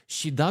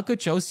și dacă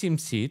ce au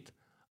simțit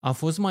a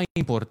fost mai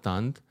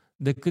important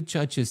decât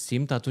ceea ce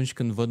simt atunci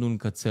când văd un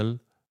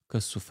cățel că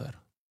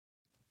suferă.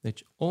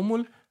 Deci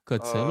omul,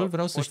 cățelul,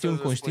 vreau să știu în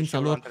conștiința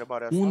lor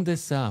unde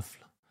se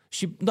află.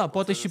 Și da,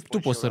 poate și tu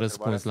poți să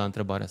răspunzi la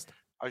întrebarea asta.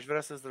 Aș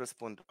vrea să-ți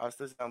răspund.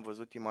 Astăzi am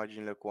văzut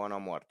imaginile cu Ana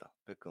moartă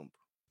pe câmp.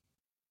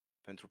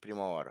 Pentru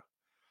prima oară.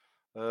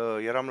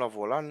 Eram la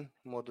volan,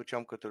 mă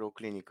duceam către o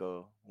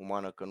clinică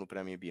umană că nu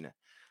prea mi-e bine.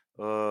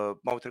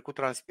 M-au trecut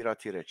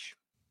transpirații reci.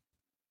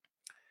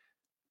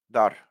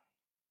 Dar,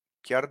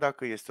 chiar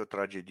dacă este o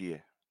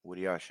tragedie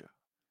uriașă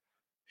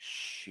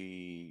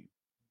și,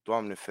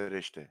 Doamne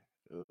ferește,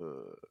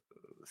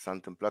 s-a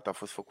întâmplat, a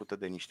fost făcută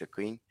de niște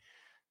câini,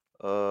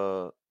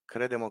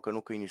 crede-mă că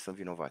nu câinii sunt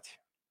vinovați.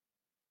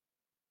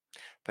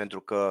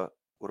 Pentru că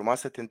urma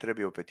să te întreb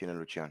eu pe tine,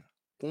 Lucian,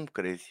 cum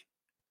crezi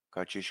că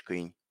acești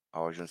câini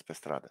au ajuns pe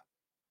stradă?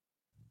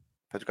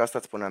 Pentru că asta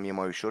îți spuneam, e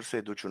mai ușor să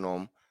educi un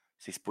om,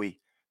 să-i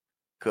spui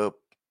că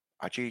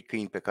acei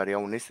câini pe care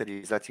i-au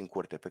nesterilizați în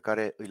curte, pe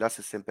care îi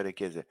lasă să se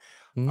împerecheze,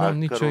 nu am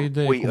nicio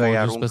idee cum au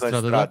ajuns pe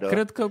stradă, dar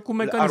cred că cu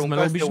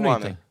mecanismele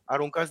obișnuite.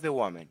 Aruncați de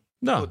oameni,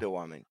 tot de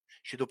oameni.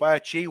 Și după aia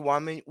cei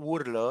oameni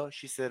urlă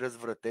și se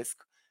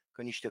răzvrătesc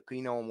că niște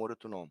câini au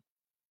omorât un om.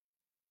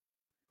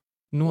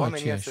 Nu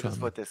oamenii se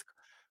răzvrătesc.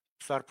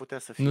 S-ar putea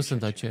să fie. Nu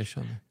sunt aceiași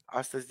oameni.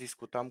 Astăzi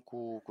discutam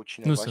cu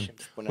cineva și îmi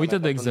spunea, uite,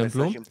 de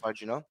exemplu,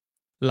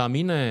 la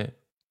mine,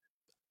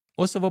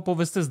 o să vă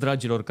povestesc,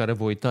 dragilor care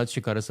vă uitați și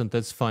care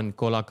sunteți fani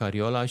Cola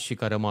Cariola și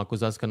care mă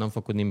acuzați că n-am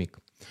făcut nimic.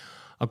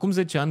 Acum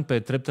 10 ani, pe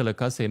treptele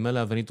casei mele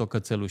a venit o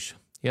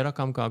cățelușă. Era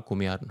cam ca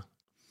acum iarnă.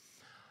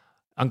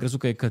 Am crezut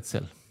că e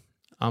cățel.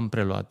 Am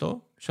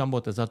preluat-o și am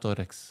botezat-o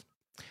Rex.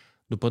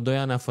 După 2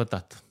 ani a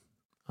fătat.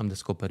 Am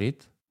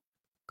descoperit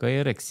că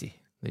e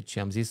Rexi. Deci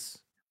am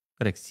zis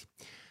Rexi.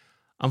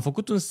 Am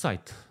făcut un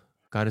site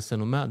care se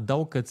numea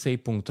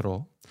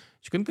daocăței.ro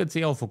și când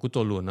căței au făcut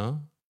o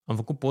lună, am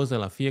făcut poze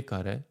la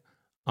fiecare,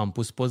 am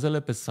pus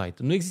pozele pe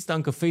site. Nu exista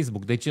încă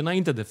Facebook, deci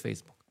înainte de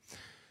Facebook.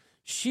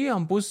 Și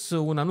am pus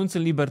un anunț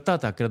în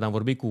Libertatea, cred,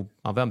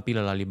 aveam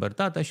pile la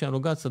Libertatea și am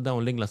rugat să dea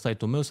un link la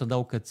site-ul meu să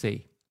dau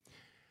căței.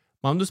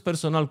 M-am dus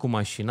personal cu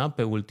mașina,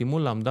 pe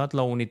ultimul l-am dat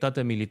la o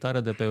unitate militară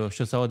de pe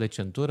șoseaua de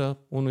centură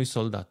unui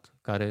soldat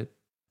care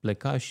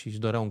pleca și își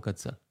dorea un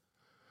cățel.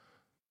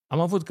 Am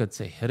avut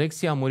căței.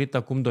 Rexi a murit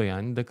acum 2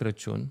 ani, de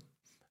Crăciun.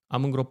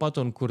 Am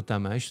îngropat-o în curtea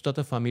mea și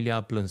toată familia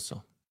a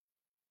plâns-o.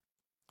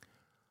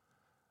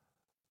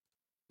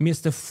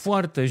 Mi-este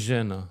foarte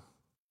jenă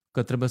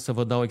că trebuie să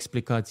vă dau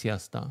explicația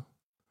asta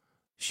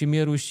și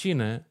mi-e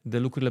rușine de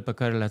lucrurile pe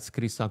care le-ați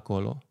scris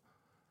acolo,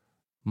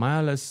 mai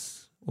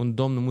ales un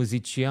domn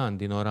muzician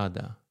din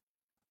Oradea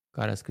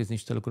care a scris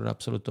niște lucruri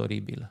absolut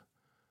oribile.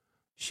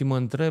 Și mă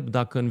întreb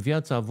dacă în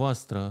viața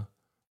voastră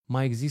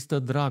mai există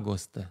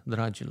dragoste,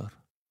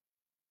 dragilor.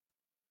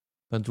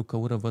 Pentru că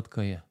ură văd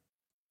că e.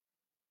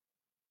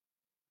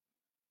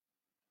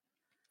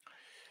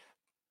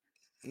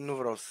 Nu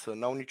vreau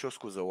n-au nicio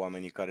scuză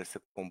oamenii care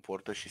se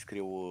comportă și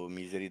scriu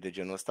mizerii de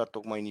genul ăsta,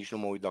 tocmai nici nu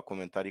mă uit la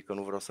comentarii că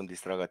nu vreau să-mi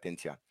distrag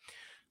atenția.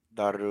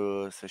 Dar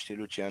să știi,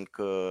 Lucian,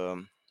 că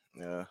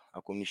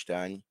acum niște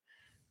ani,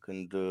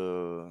 când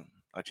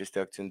aceste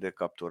acțiuni de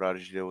capturare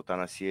și de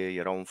eutanasie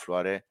erau în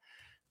floare,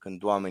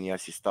 când oamenii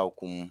asistau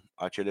cum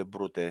acele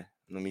brute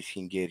numiți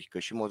hingheri, că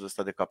și modul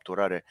ăsta de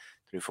capturare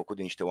trebuie făcut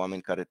de niște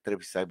oameni care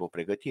trebuie să aibă o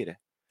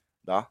pregătire,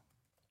 da?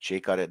 Cei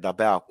care,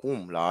 de-abia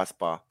acum, la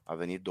ASPA, a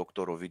venit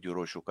doctor Ovidiu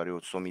Roșu, care e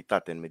o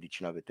somitate în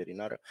medicina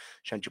veterinară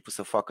și a început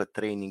să facă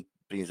training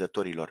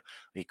prinzătorilor.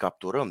 Îi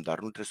capturăm, dar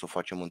nu trebuie să o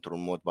facem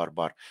într-un mod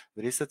barbar.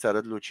 Vrei să-ți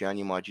arăt, Lucian,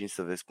 imagini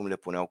să vezi cum le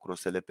puneau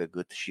crosele pe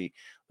gât și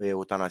îi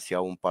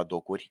eutanasiau în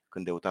padocuri,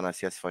 când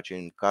eutanasia se face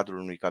în cadrul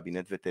unui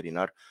cabinet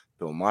veterinar,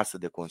 pe o masă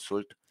de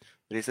consult?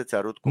 Vrei să-ți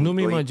arăt cum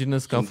Nu-mi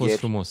imaginez că a fost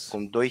frumos.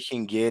 Cum 2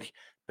 hingheri,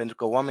 pentru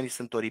că oamenii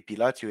sunt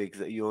oripilați,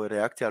 e o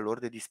reacție a lor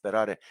de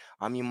disperare.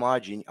 Am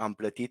imagini, am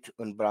plătit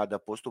în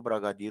adăpostul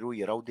Bragadiru,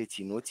 erau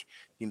deținuți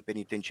din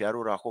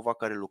penitenciarul Rahova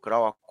care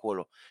lucrau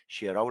acolo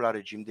și erau la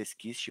regim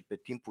deschis și pe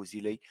timpul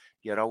zilei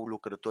erau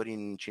lucrători în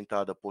incinta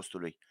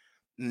adăpostului.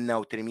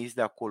 Ne-au trimis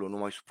de acolo, nu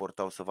mai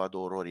suportau să vadă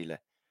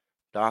ororile.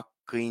 Da?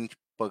 Câini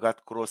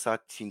băgat crosa,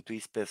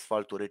 țintuiți pe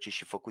asfaltul rece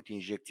și făcut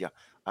injecția.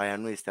 Aia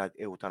nu este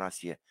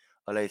eutanasie,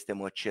 ăla este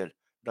măcel.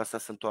 De asta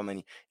sunt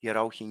oamenii.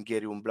 Erau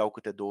hingheri, umblau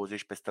câte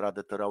 20 pe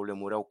stradă, tărau, le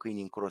mureau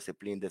câini în crose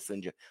plini de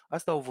sânge.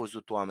 Asta au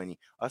văzut oamenii,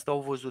 asta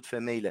au văzut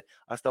femeile,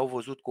 asta au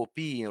văzut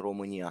copiii în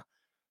România.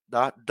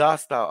 Da? De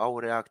asta au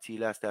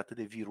reacțiile astea atât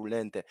de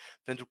virulente,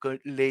 pentru că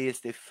le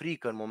este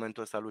frică în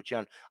momentul ăsta,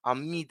 Lucian. Am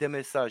mii de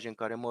mesaje în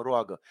care mă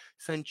roagă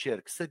să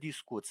încerc, să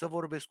discut, să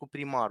vorbesc cu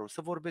primarul,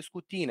 să vorbesc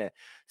cu tine,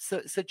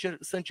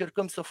 să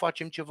încercăm să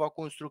facem ceva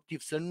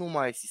constructiv, să nu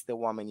mai asiste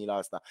oamenii la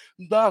asta.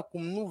 Da,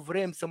 cum nu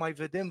vrem să mai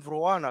vedem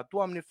vreo Ana,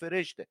 Doamne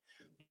ferește,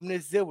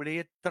 Dumnezeule,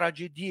 e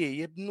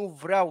tragedie, nu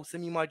vreau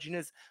să-mi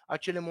imaginez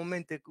acele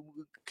momente,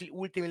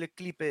 ultimele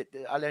clipe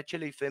ale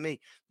acelei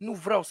femei, nu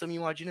vreau să-mi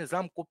imaginez,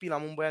 am copil,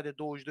 am un băiat de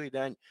 22 de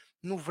ani,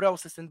 nu vreau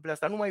să se întâmple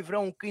asta, nu mai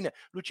vreau un câine.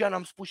 Lucian,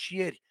 am spus și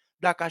ieri,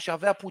 dacă aș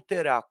avea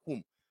puterea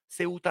acum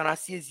să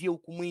eutanasiez eu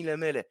cu mâinile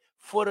mele,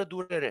 fără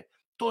durere,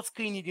 toți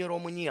câinii din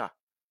România,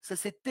 să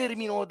se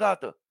termină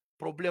odată,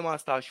 problema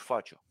asta aș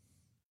face-o.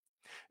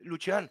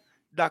 Lucian,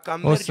 dacă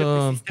am merge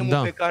pe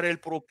sistemul pe care îl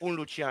propun,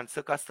 Lucian,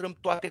 să castrăm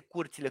toate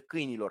curțile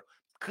câinilor,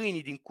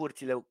 câinii din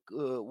curțile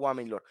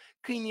oamenilor,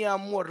 câinii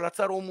mor, la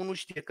țară omul nu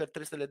știe că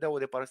trebuie să le dea o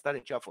deparastare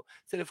ceafă,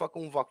 să le facă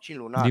un vaccin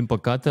lunar. Din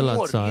păcate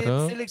la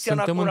țară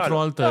suntem într-o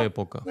altă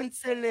epocă.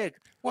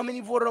 Înțeleg,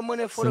 oamenii vor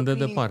rămâne fără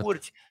câini în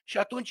curți și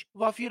atunci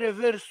va fi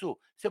reversul.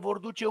 Se vor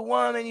duce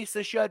oamenii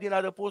să-și ia din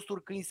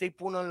adăposturi câini, să-i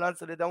pună în lanț,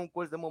 să le dea un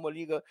colț de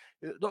mămăligă.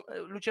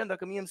 Lucian,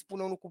 dacă mie îmi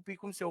spune unul copii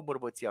cum se iau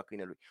bărbăția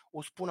câinelui,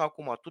 o spun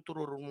acum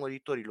tuturor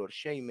urmăritorilor,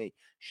 și ai mei,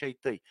 și ai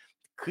tăi.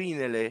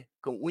 Câinele,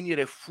 că unii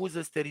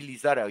refuză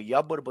sterilizarea,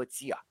 ia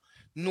bărbăția.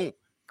 Nu,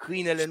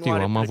 câinele nu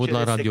are am avut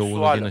la radio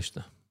sexuală. Unul din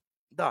ăștia.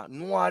 Da,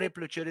 nu are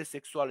plăcere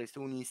sexuală, este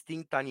un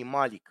instinct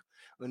animalic.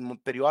 În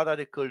perioada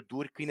de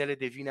călduri, câinele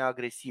devine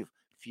agresiv,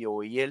 fie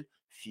o el,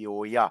 fie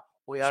o ea.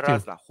 O ia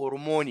razna,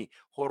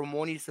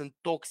 hormonii sunt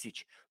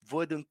toxici.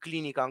 Văd în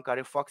clinica în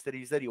care fac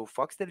sterilizări, eu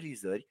fac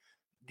sterilizări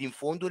din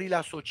fondurile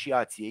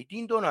asociației,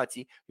 din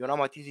donații. Eu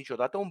n-am atins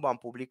niciodată un ban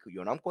public,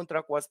 eu n-am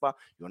contract cu ASPA,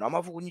 eu n-am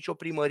avut nicio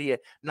primărie,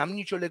 n-am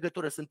nicio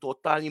legătură, sunt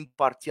total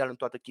imparțial în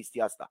toată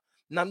chestia asta.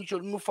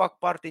 Nu fac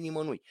parte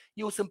nimănui.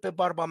 Eu sunt pe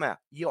barba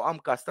mea. Eu am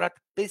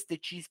castrat peste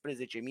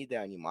 15.000 de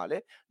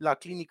animale la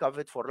clinica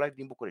Vet for Life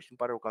din București. Îmi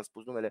pare rău că am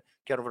spus numele,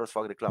 chiar vreau să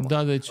fac reclamă.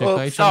 Da, de ce? Că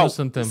aici nu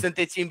suntem.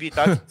 Sunteți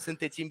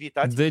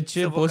invitați. De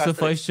ce? Poți să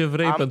faci ce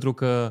vrei, pentru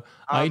că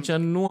aici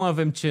nu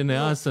avem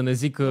CNA să ne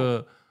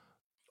zică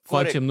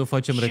facem, nu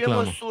facem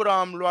reclamă. Ce măsură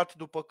am luat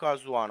după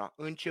cazul Ana?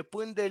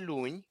 Începând de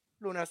luni,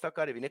 lunea asta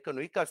care vine, că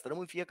noi castrăm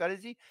în fiecare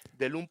zi,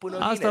 de luni până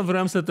Asta vineri.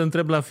 vreau să te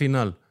întreb la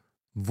final.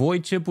 Voi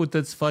ce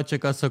puteți face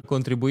ca să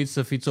contribuiți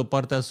să fiți o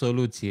parte a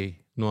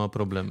soluției, nu a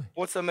problemei?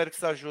 Pot să merg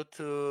să ajut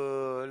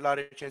la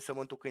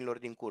recensământul câinilor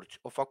din curți.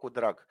 O fac cu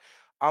drag.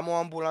 Am o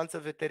ambulanță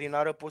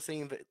veterinară,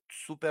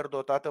 super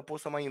dotată, pot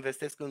să mai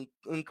investesc în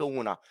încă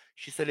una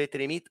și să le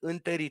trimit în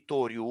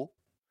teritoriu,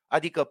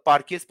 adică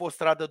parchez pe o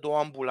stradă 2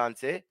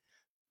 ambulanțe,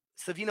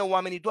 să vină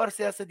oamenii doar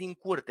să iasă din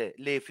curte.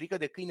 Le e frică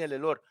de câinele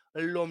lor,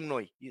 îl luăm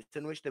noi. Se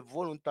numește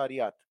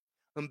voluntariat,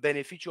 în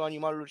beneficiul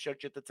animalului și al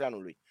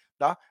cetățeanului.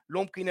 Da?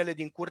 Luăm câinele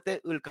din curte,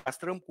 îl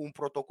castrăm cu un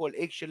protocol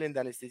excelent de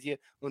anestezie.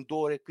 În 2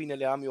 ore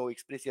câinele, am eu o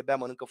expresie, bea,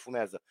 mănâncă,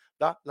 fumează.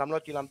 Da? L-am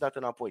luat, l-am dat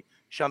înapoi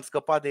și am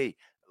scăpat de ei.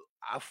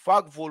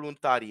 Fac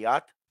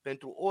voluntariat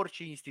pentru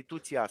orice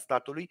instituție a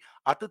statului,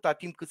 atâta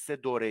timp cât se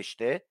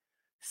dorește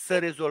să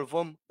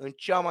rezolvăm în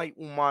cea mai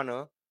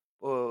umană,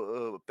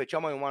 pe cea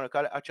mai umană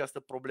cale această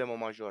problemă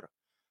majoră.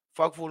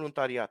 Fac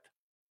voluntariat.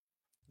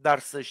 Dar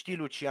să știi,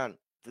 Lucian,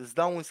 îți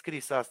dau un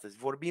scris astăzi,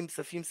 vorbim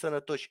să fim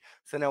sănătoși,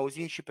 să ne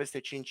auzim și peste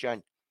 5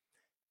 ani.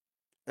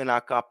 În a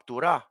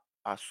captura,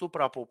 a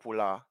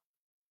suprapopula,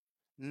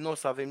 nu o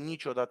să avem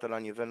niciodată la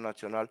nivel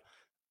național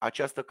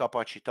această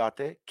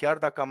capacitate, chiar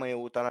dacă am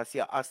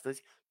eutanasia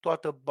astăzi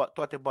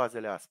toate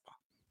bazele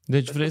ASPA.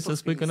 Deci vrei să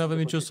spui că nu avem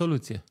nicio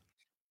soluție?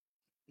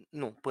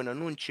 Nu, până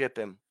nu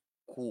începem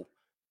cu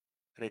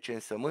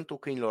recensământul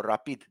câinilor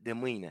rapid de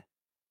mâine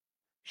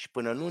și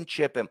până nu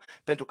începem,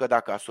 pentru că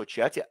dacă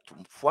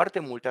foarte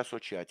multe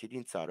asociații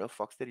din țară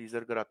fac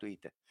sterilizări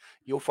gratuite.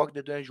 Eu fac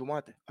de 2 ani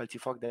jumate, alții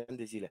fac de ani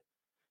de zile.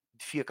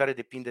 Fiecare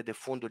depinde de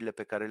fondurile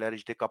pe care le are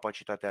și de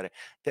capacitatea are.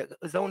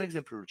 Îți dau un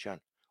exemplu,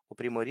 Lucian. O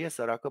primărie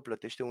săracă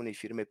plătește unei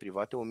firme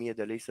private 1000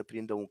 de lei să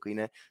prindă un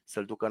câine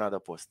să-l ducă în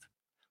adăpost.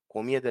 Cu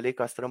 1000 de lei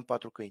castrăm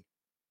 4 câini.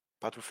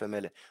 4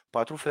 femele.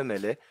 4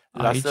 femele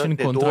lasă de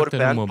 2 ori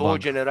pe an 2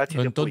 generații de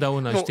pui.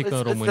 Întotdeauna știi că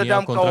în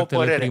România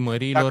contractele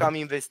primăriilor dacă am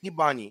investit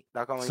banii,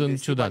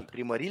 ciudate.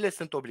 primăriile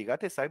sunt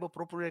obligate să aibă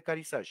propriul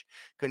ecarisaj.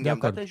 Când i-am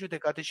dat în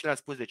judecată și le-am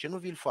spus de ce nu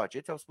vi-l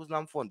faceți, au spus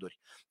n-am fonduri.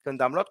 Când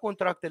am luat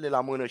contractele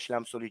la mână și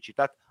le-am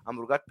solicitat, am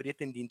rugat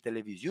prieteni din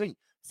televiziuni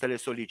să le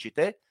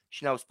solicite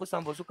și ne-au spus,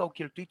 am văzut că au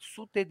cheltuit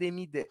sute de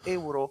mii de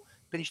euro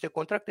pe niște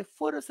contracte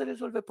fără să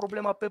rezolve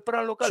problema pe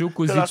plan local.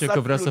 Ciucu zice că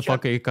vrea să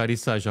facă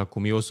ecarisaj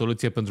acum. E o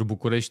soluție pentru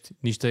București?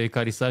 Niște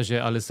ecarisaje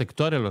ale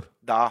sectoarelor?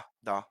 Da,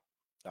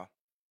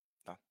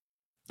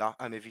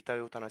 am evitat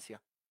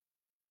eutanasia.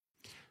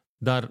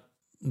 Dar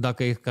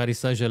dacă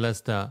ecarisajele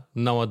astea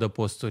n-au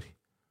adăposturi,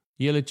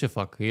 ele ce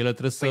fac? Ele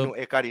trebuie Nu,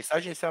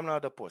 ecarisaj înseamnă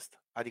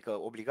adăpost. Adică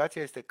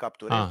obligația este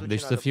capturezi. Deci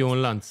să fie un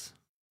lanț.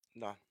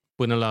 Da.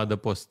 Până la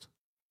adăpost.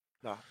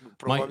 Da.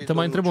 Te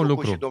mai întreb un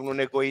lucru. Și domnul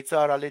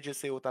Negoița ar alege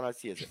să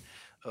eutanasieze.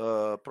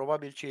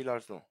 Probabil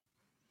ceilalți nu.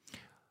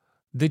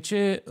 De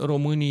ce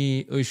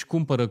românii își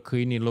cumpără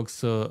câini în loc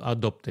să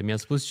adopte? Mi-a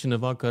spus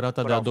cineva că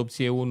rata de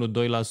adopție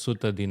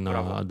e 1-2% din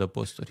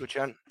adăposturi.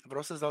 Lucian,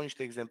 vreau să-ți dau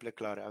niște exemple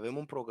clare. Avem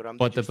un program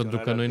Poate de pentru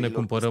că noi ne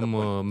cumpărăm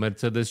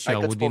Mercedes și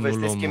Audi, nu luăm... Hai că-ți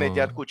povestesc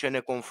imediat cu ce ne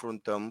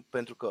confruntăm,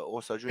 pentru că o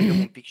să ajungem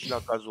un pic și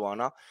la cazul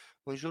Ana,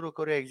 în jurul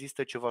căruia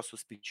există ceva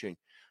suspiciuni.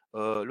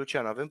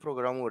 Lucian, avem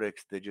programul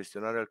REX de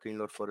gestionare al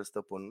câinilor fără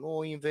stăpân,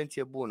 o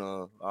invenție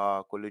bună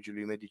a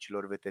Colegiului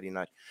Medicilor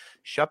Veterinari.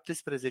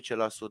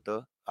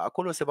 17%,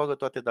 acolo se bagă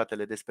toate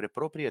datele despre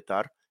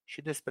proprietar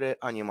și despre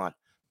animal.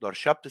 Doar 17%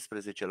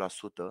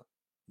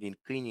 din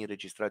câinii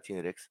înregistrați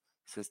în REX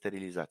sunt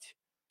sterilizați.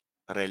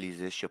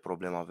 Realizezi ce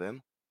problemă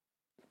avem?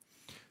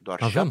 Doar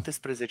 17%.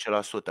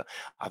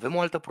 Avem o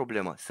altă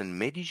problemă. Sunt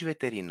medici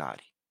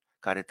veterinari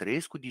care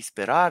trăiesc cu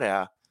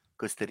disperarea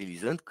că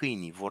sterilizând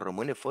câinii vor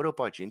rămâne fără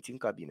pacienți în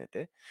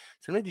cabinete.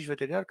 Sunt medici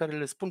veterinari care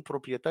le spun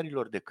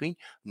proprietarilor de câini,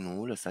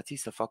 nu, lăsați-i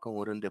să facă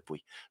un rând de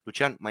pui.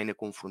 Lucian, mai ne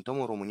confruntăm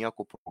în România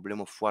cu o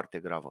problemă foarte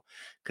gravă.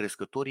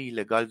 Crescătorii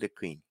ilegali de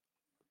câini.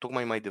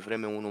 Tocmai mai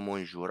devreme unul mă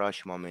înjura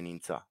și mă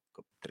amenința.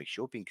 Că trec și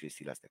eu prin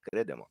chestiile astea,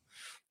 crede-mă.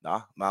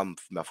 Da?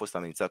 Mi-a fost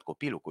amenințat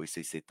copilul că o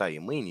să-i taie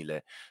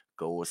mâinile,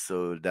 că o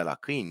să-l dea la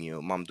câini.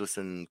 M-am dus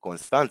în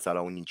Constanța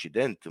la un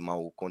incident,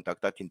 m-au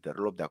contactat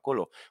interlop de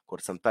acolo, că or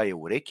să-mi taie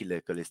urechile,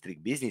 că le stric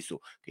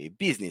business-ul, că e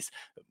business.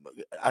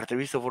 Ar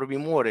trebui să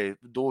vorbim ore,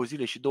 2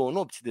 zile și 2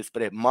 nopți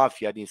despre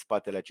mafia din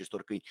spatele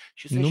acestor câini.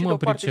 Și sunt și de o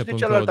parte și de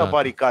cealaltă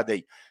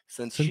baricadei.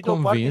 Sunt și de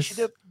o parte și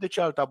de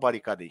cealaltă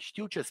baricadei.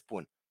 Știu ce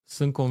spun.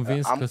 Sunt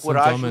convins că sunt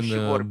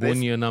oameni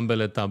buni în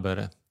ambele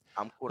tabere.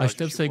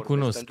 Aștept să-i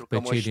cunosc pe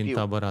cei din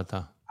tabăra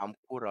ta. Am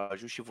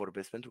curajul și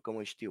vorbesc pentru că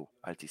mă știu.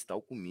 Alții stau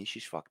cu mine și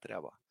își fac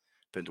treaba.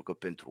 Pentru că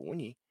pentru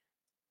unii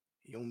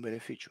e un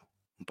beneficiu.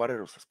 Îmi pare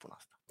rău să spun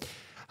asta.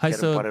 Hai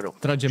să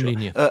tragem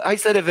linie. Hai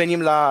să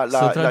revenim la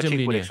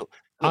cei cu Rexul.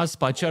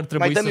 Aspa, ce ar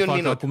trebui să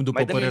facă acum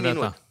după părerea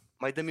ta?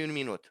 Mai dă-mi un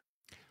minut.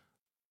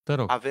 Te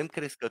rog. Avem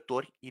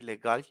crescători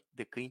ilegali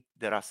de câini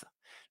de rasă.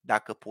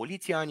 Dacă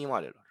Poliția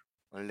Animalelor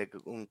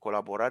în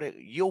colaborare,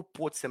 eu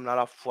pot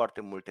semnala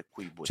foarte multe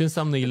cuiburi. Ce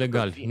înseamnă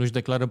ilegal? Nu-și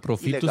declară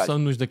profitul sau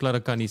nu-și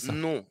declară canisa?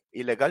 Nu.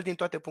 Ilegal din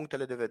toate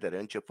punctele de vedere,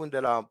 începând de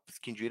la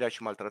schingiuirea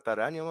și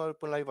maltratarea animalelor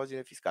până la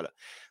evaziune fiscală.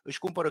 Își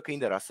cumpără câini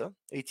de rasă,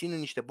 îi țin în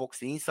niște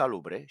boxe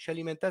insalubre și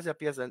alimentează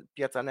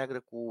piața neagră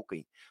cu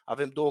câini.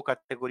 Avem două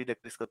categorii de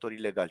crescători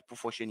ilegali: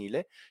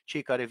 pufoșenile,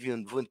 cei care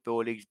vând pe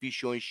OLX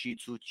bișoni,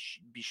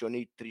 șițuci,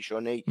 bișonei,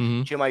 trișonei,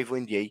 ce mai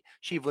vând ei,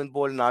 și îi vând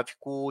bolnavi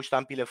cu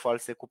ștampile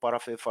false, cu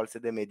parafe false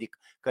de medic,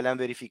 că le-am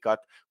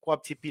verificat, cu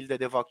pilde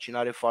de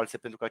vaccinare false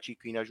pentru că acei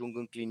câini ajung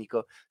în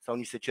clinică sau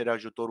ni se cere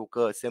ajutorul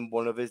că se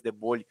îmbolnăvesc de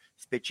boli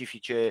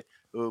specifice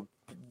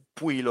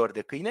puiilor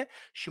de câine.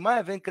 Și mai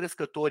avem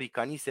crescătorii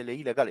canisele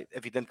ilegale,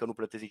 evident că nu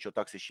plătesc nicio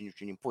taxă și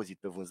niciun impozit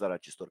pe vânzarea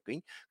acestor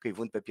câini, că îi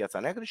vând pe piața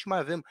neagră. Și mai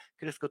avem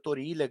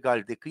crescătorii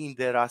ilegali de câini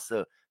de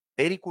rasă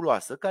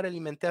periculoasă care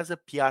alimentează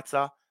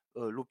piața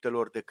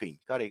luptelor de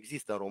câini, care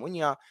există în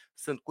România.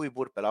 Sunt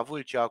cuiburi pe la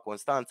Vâlcea,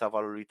 Constanța,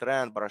 Valul lui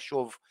Traian,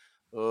 Brașov,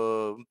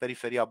 în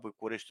periferia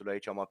Bucureștiului.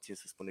 Aici am abțin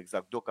să spun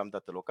exact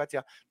deocamdată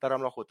locația, dar am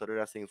luat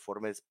hotărârea să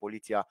informez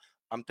poliția.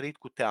 Am trăit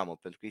cu teamă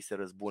pentru că ei se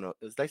răzbună.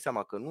 Îți dai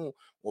seama că nu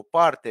o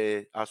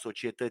parte a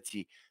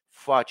societății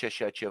face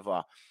așa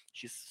ceva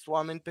și sunt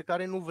oameni pe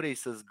care nu vrei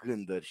să-ți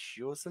gândări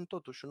și eu sunt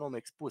totuși un om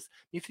expus.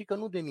 Mi-e frică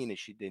nu de mine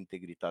și de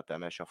integritatea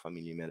mea și a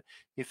familiei mele.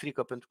 Mi-e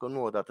frică pentru că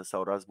nu odată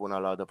s-au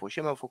răzbunat la adăpost.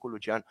 Ce mi-au făcut,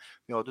 Lucian?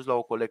 Mi-au adus la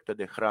o colectă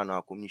de hrană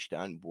acum niște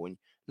ani buni.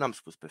 N-am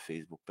spus pe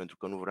Facebook pentru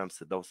că nu vreau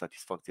să dau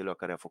satisfacție la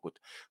care a făcut.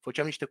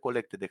 Făceam niște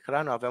colecte de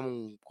hrană, aveam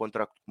un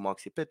contract cu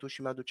Maxi Petu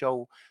și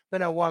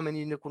veneau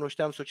oamenii, ne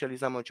cunoșteam,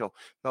 socializam,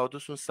 mi-au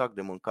adus un sac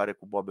de mâncare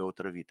cu boabe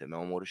otrăvite,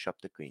 mi-au omorât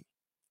 7 câini.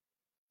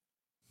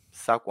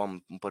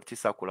 Am împărțit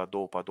sacul la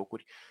 2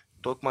 padocuri,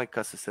 tocmai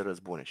ca să se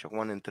răzbune. Și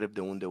acum ne întreb de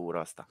unde ura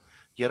asta.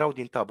 Erau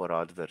din tabăra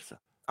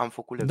adversă. Am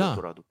făcut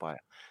legătura după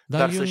aia.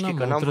 Dar să știi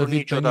că n-am vrut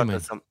niciodată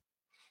să...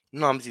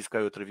 Nu am zis că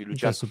ai otrăvit,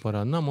 Lucian.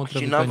 N-am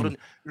otrăvit pe nimeni.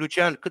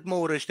 Lucian, cât mă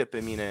urăște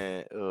pe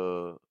mine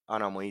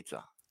Ana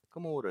Măița? Că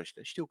mă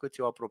urăște. Știu că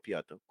ți-o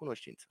apropiată,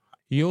 cunoștință.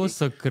 Eu o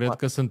să cred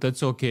că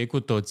sunteți ok cu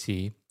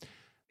toții.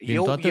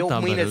 Din toate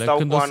taberele,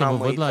 când o să vă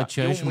văd la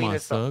aceeași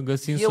masă,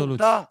 găsim soluții.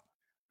 Da,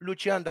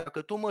 Lucian,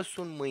 dacă tu mă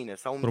suni mâine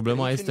sau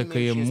problema este că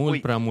e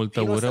mult prea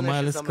multă ură, mai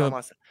ales că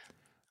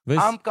vezi,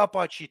 am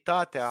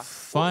capacitatea.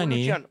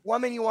 Lucian,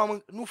 oamenii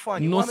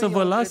nu o să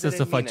vă lase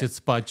să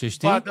faceți pace,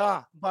 știi?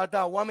 Ba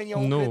da, oamenii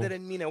au încredere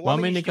în mine.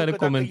 Oamenii care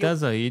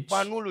comentează aici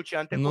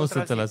nu o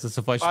să te lasă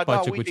să faci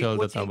pace cu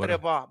cealaltă tabără.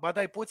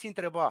 Îi poți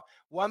întreba.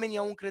 Oamenii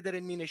au încredere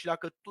în mine și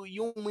dacă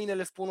eu mâine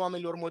le spun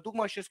oamenilor, mă duc,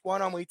 mă așez cu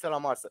Ana Măiță la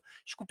masă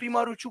și cu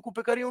primarul Ciucu,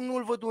 pe care eu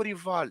nu-l văd un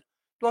rival.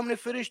 Doamne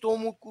ferește,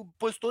 omul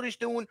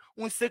păstorește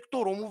un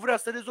sector, omul vrea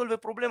să rezolve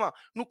problema,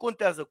 nu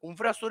contează cum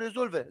vrea să o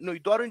rezolve. Noi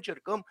doar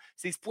încercăm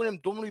să-i spunem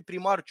domnului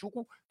primar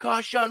Ciucu că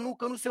așa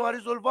că nu se va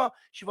rezolva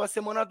și va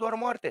semăna doar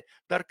moarte.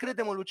 Dar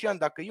crede-mă, Lucian,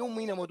 dacă eu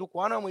mâine mă duc cu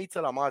Ana Măiță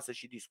la masă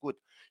și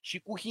discut și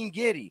cu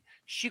Hingherii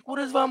și cu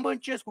Răzvan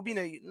Băncescu,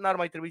 bine, n-ar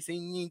mai trebui să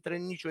intre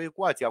în nicio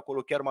ecuație,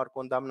 acolo chiar m-ar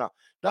condamna,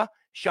 da?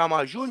 Și am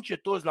ajunge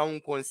toți la un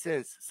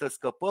consens să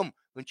scăpăm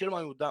în cel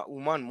mai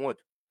uman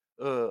mod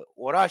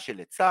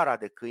orașele, țara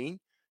de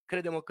câini,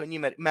 crede-mă că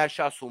nimeni mi-aș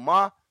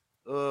asuma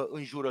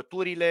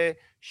înjurăturile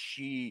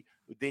și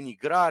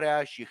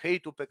denigrarea și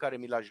hate-ul pe care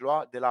mi l-aș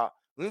lua de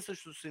la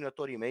însăși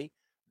susținătorii mei,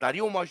 dar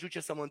eu mă duce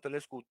să mă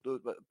întâlnesc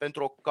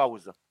pentru o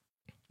cauză.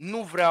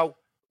 Nu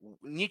vreau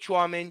nici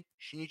oameni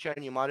și nici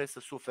animale să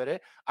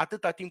sufere,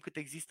 atâta timp cât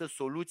există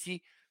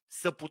soluții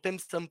să putem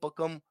să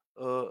împăcăm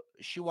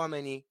și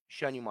oamenii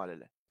și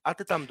animalele.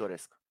 Atât îmi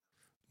doresc.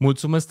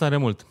 Mulțumesc tare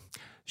mult!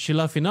 Și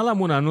la final am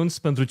un anunț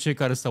pentru cei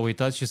care s-au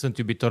uitat și sunt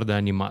iubitori de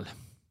animale.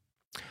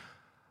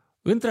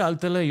 Între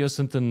altele, eu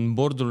sunt în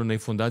bordul unei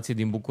fundații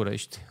din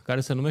București,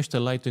 care se numește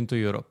Light into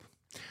Europe.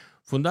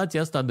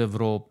 Fundația asta de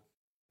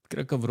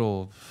cred că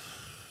vreo 7-8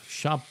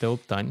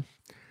 ani,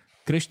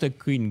 crește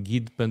câini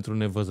ghid pentru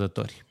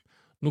nevăzători.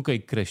 Nu că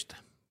îi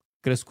crește.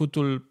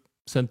 Crescutul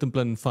se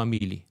întâmplă în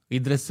familii. Îi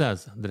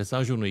dresează.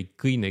 Dresajul unui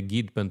câine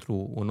ghid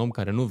pentru un om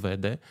care nu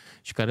vede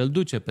și care îl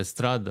duce pe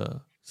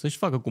stradă să-și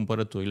facă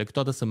cumpărăturile, că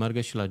toată să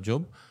meargă și la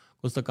job,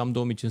 costă cam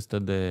 2500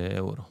 de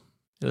euro.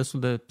 E destul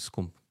de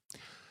scump.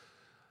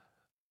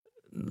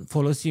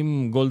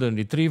 Folosim Golden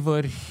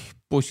Retrieveri,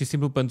 pur și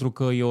simplu pentru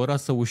că e o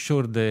rasă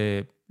ușor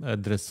de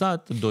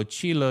dresat,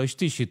 docilă.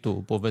 Știi și tu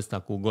povestea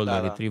cu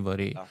Golden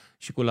Retrieverii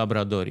și cu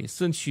labradorii.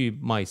 Sunt și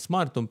mai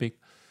smart un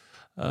pic.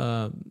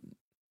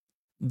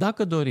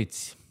 Dacă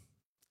doriți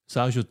să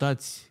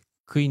ajutați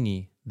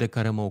câinii de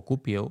care mă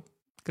ocup eu,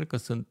 cred că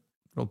sunt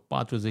vreo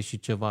 40 și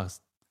ceva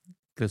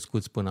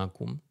crescuți până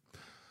acum,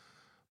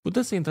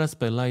 puteți să intrați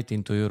pe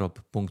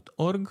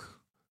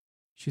lightintoeurope.org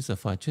și să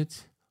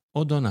faceți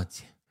o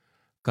donație,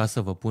 ca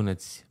să vă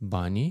puneți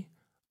banii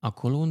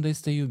acolo unde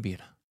este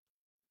iubirea.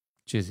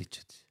 Ce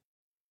ziceți?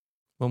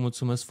 Vă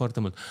mulțumesc foarte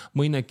mult.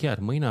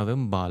 Mâine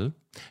avem bal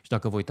și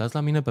dacă vă uitați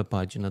la mine pe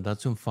pagină,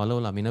 dați un follow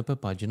la mine pe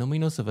pagină,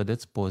 mâine o să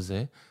vedeți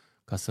poze,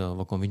 ca să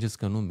vă convingeți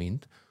că nu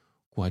mint,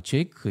 cu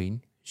acei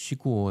câini și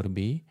cu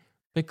orbii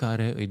pe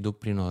care îi duc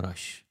prin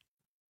oraș.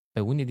 Pe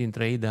unii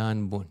dintre ei de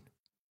ani buni.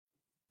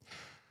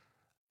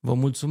 Vă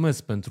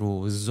mulțumesc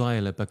pentru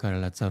zoaiele pe care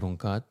le-ați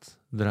aruncat,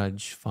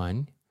 dragi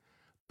fani,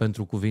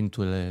 pentru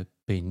cuvintele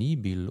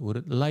penibil,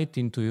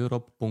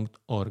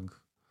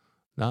 lightintoeurope.org.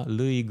 Da?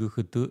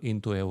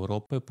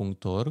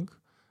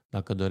 lightintoeurope.org,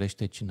 dacă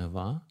dorește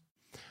cineva.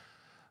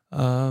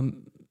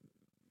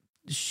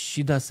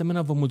 Și de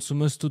asemenea vă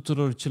mulțumesc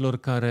tuturor celor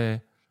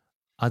care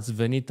ați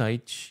venit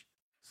aici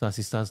să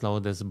asistați la o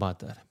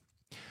dezbatere.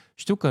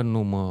 Știu că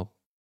nu mă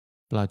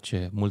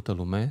place multă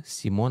lume.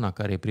 Simona,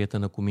 care e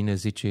prietenă cu mine,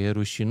 zice: e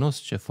rușinos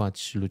ce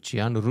faci,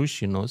 Lucian,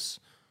 rușinos.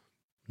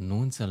 Nu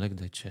înțeleg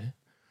de ce.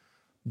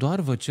 Doar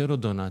vă cer o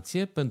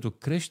donație pentru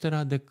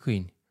creșterea de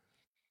câini.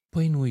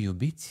 Păi nu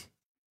iubiți?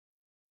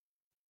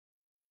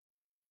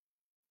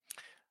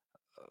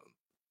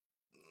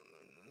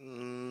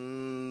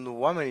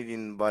 Oamenii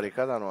din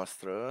baricada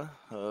noastră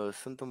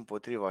sunt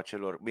împotriva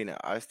celor... Bine,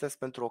 astea sunt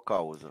pentru o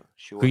cauză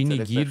și o Câinii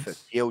înțeleg ghid?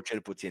 perfect. Eu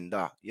cel puțin,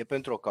 da, e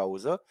pentru o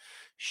cauză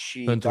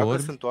și Pentru dacă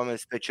orbi? sunt oameni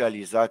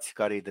specializați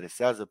care îi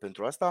dresează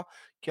pentru asta,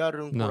 chiar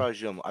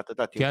încurajăm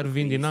atâta timp Chiar cât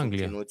vin din câinii sunt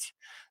Anglia. ținuți.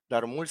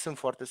 Dar mulți sunt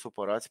foarte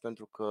supărați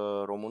pentru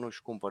că românul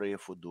își cumpără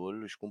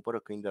iefudul, își cumpără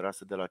câini de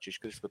rasă de la acești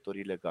crescători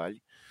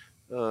ilegali,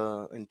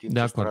 în timp De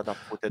ce acord. strada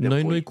pute de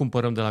Noi pui. nu-i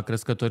cumpărăm de la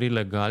crescătorii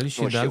legali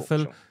și Nu, de și eu, altfel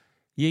și eu.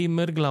 ei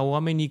merg la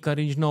oamenii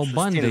care nici n-au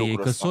bani de ei,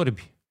 lucrul că ăsta.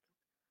 sorbi.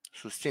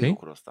 Susțin Știi?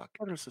 lucrul ăsta,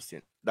 chiar îl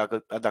susțin.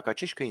 Dacă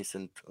acești câini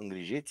sunt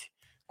îngrijiți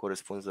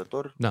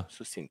corespunzător, Da.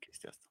 susțin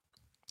chestia asta.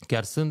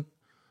 Chiar sunt,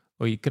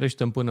 îi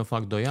creștem până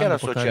fac 2 ani, Chiar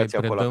după care îi asociația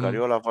acolo la predăm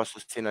Cariola va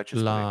susține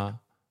acest proiect.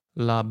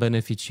 la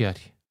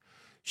beneficiari.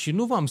 Și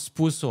nu v-am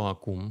spus-o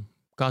acum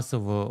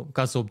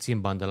ca să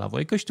obțin bani de la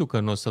voi, că știu că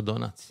nu o să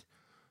donați.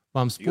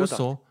 V-am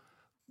spus-o,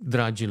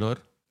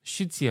 dragilor,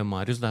 și ție,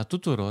 Marius, dar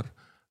tuturor,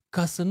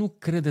 ca să nu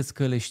credeți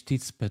că le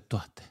știți pe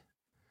toate.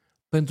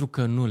 Pentru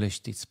că nu le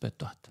știți pe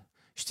toate.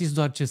 Știți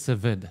doar ce se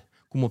vede.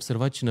 Cum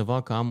observa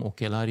cineva că am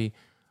ochelarii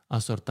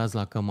asortați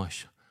la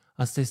cămașă.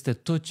 Asta este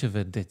tot ce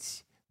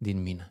vedeți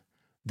din mine.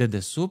 De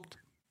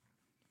desubt,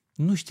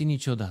 nu știi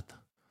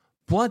niciodată.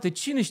 Poate,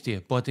 cine știe,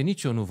 poate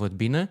nici eu nu văd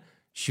bine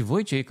și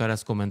voi, cei care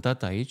ați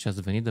comentat aici,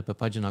 ați venit de pe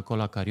pagina acolo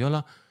la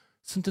Cariola,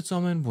 sunteți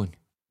oameni buni.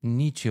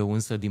 Nici eu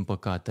însă, din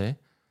păcate,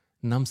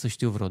 n-am să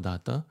știu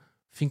vreodată,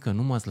 fiindcă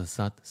nu m-ați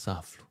lăsat să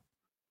aflu.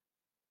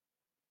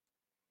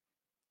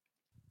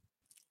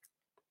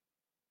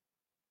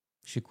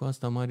 Și cu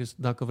asta, Marius,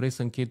 dacă vrei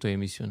să închei tu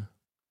emisiunea.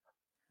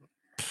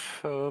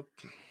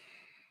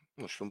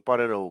 Nu știu, îmi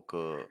pare rău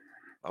că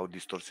au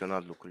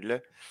distorsionat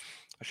lucrurile.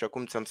 Așa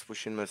cum ți-am spus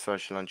și în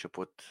mesaj și la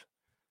început,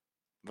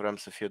 vreau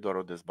să fie doar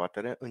o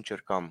dezbatere.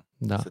 Încercam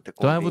să te conving.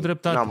 Tu ai avut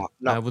dreptate.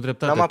 Ai avut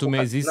dreptate. Tu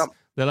mi-ai zis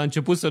de la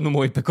început să nu mă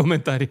uit pe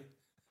comentarii.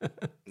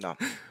 Da.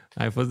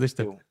 Ai fost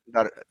deștept.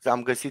 Dar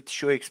am găsit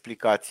și o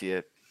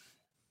explicație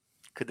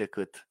cât de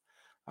cât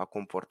a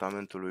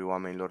comportamentului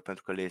oamenilor,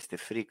 pentru că le este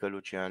frică,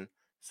 Lucian,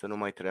 să nu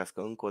mai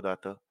trăiască încă o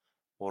dată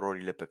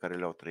ororile pe care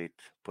le-au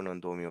trăit până în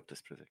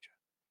 2018.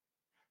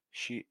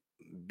 Și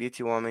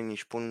bieții oameni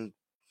își pun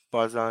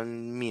baza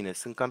în mine.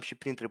 Sunt cam și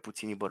printre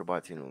puținii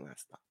bărbați în lumea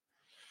asta.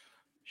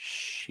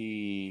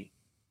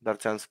 Dar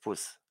ți-am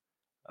spus,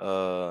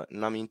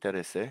 n-am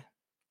interese,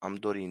 am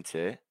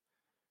dorințe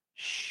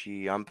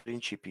și am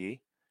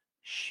principii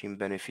și în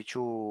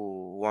beneficiul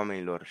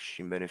oamenilor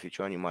și în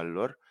beneficiul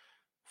animalelor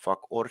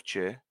fac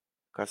orice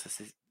ca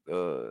să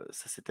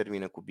se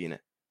termine cu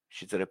bine.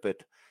 Și îți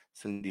repet,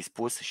 sunt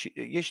dispus și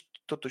ești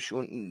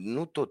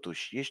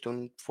totuși ești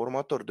un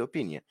formator de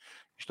opinie.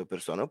 Ești o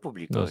persoană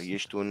publică,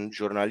 ești un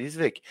jurnalist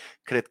vechi.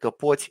 Cred că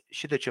poți,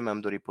 și de ce mi-am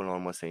dorit până la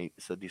urmă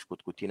să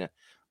discut cu tine,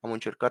 am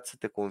încercat să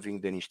te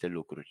conving de niște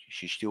lucruri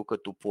și știu că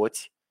tu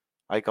poți,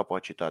 ai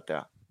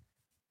capacitatea.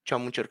 Ce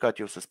am încercat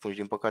eu să spun, și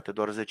din păcate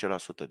doar 10%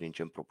 din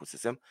ce îmi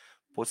propusesem,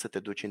 poți să te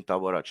duci în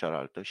tabăra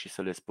cealaltă și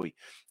să le spui.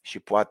 Și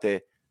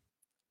poate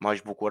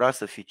m-aș bucura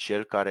să fii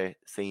cel care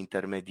să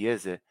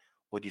intermedieze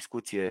o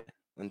discuție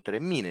între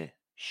mine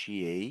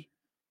și ei,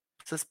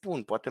 să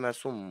spun, poate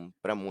mi-asum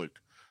prea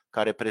mult,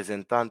 ca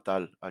reprezentant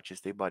al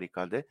acestei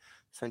baricade,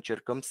 să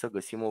încercăm să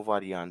găsim o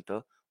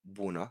variantă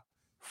bună,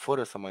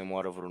 fără să mai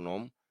moară vreun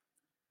om,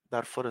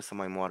 dar fără să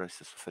mai moară și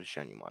să sufere și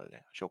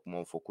animalele, așa cum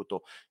au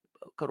făcut-o,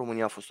 că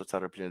România a fost o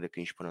țară plină de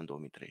câini și până în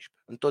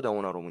 2013.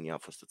 Întotdeauna România a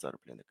fost o țară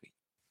plină de câini.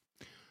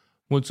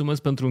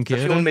 Mulțumesc pentru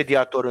încheiere. Să fie un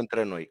mediator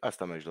între noi.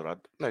 Asta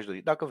mi-aș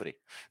dori, dacă vrei.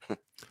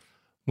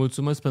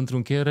 Mulțumesc pentru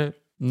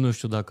încheiere. Nu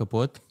știu dacă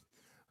pot.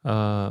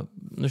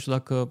 Nu știu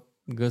dacă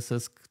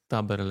găsesc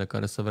taberele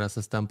care să vrea să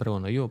stea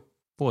împreună. Eu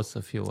pot să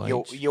fiu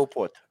aici.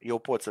 Eu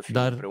pot să fiu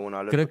dar împreună.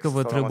 Dar cred că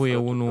vă trebuie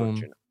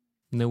unul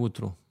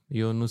neutru.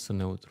 Eu nu sunt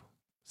neutru.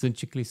 Sunt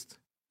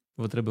ciclist.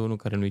 Vă trebuie unul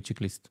care nu e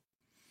ciclist.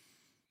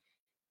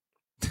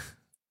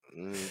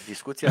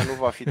 Discuția nu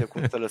va fi de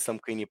cum să lăsăm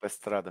câinii pe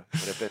stradă.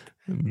 Repet,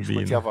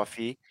 discuția va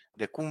fi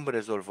de cum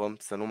rezolvăm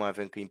să nu mai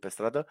avem câini pe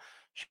stradă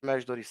și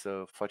mi-aș dori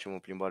să facem o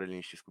plimbare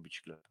liniștiți cu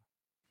bicicleta.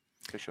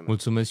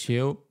 Mulțumesc și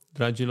eu,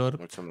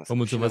 dragilor. Vă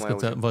mulțumesc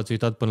că v-ați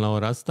uitat până la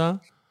ora asta.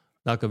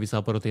 Dacă vi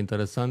s-a părut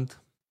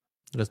interesant,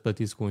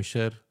 răsplătiți cu un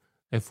share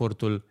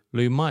efortul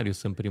lui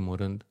Marius, în primul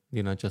rând,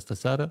 din această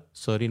seară.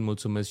 Sorin,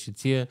 mulțumesc și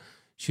ție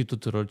și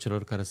tuturor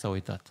celor care s-au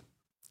uitat.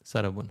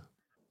 Seară bună!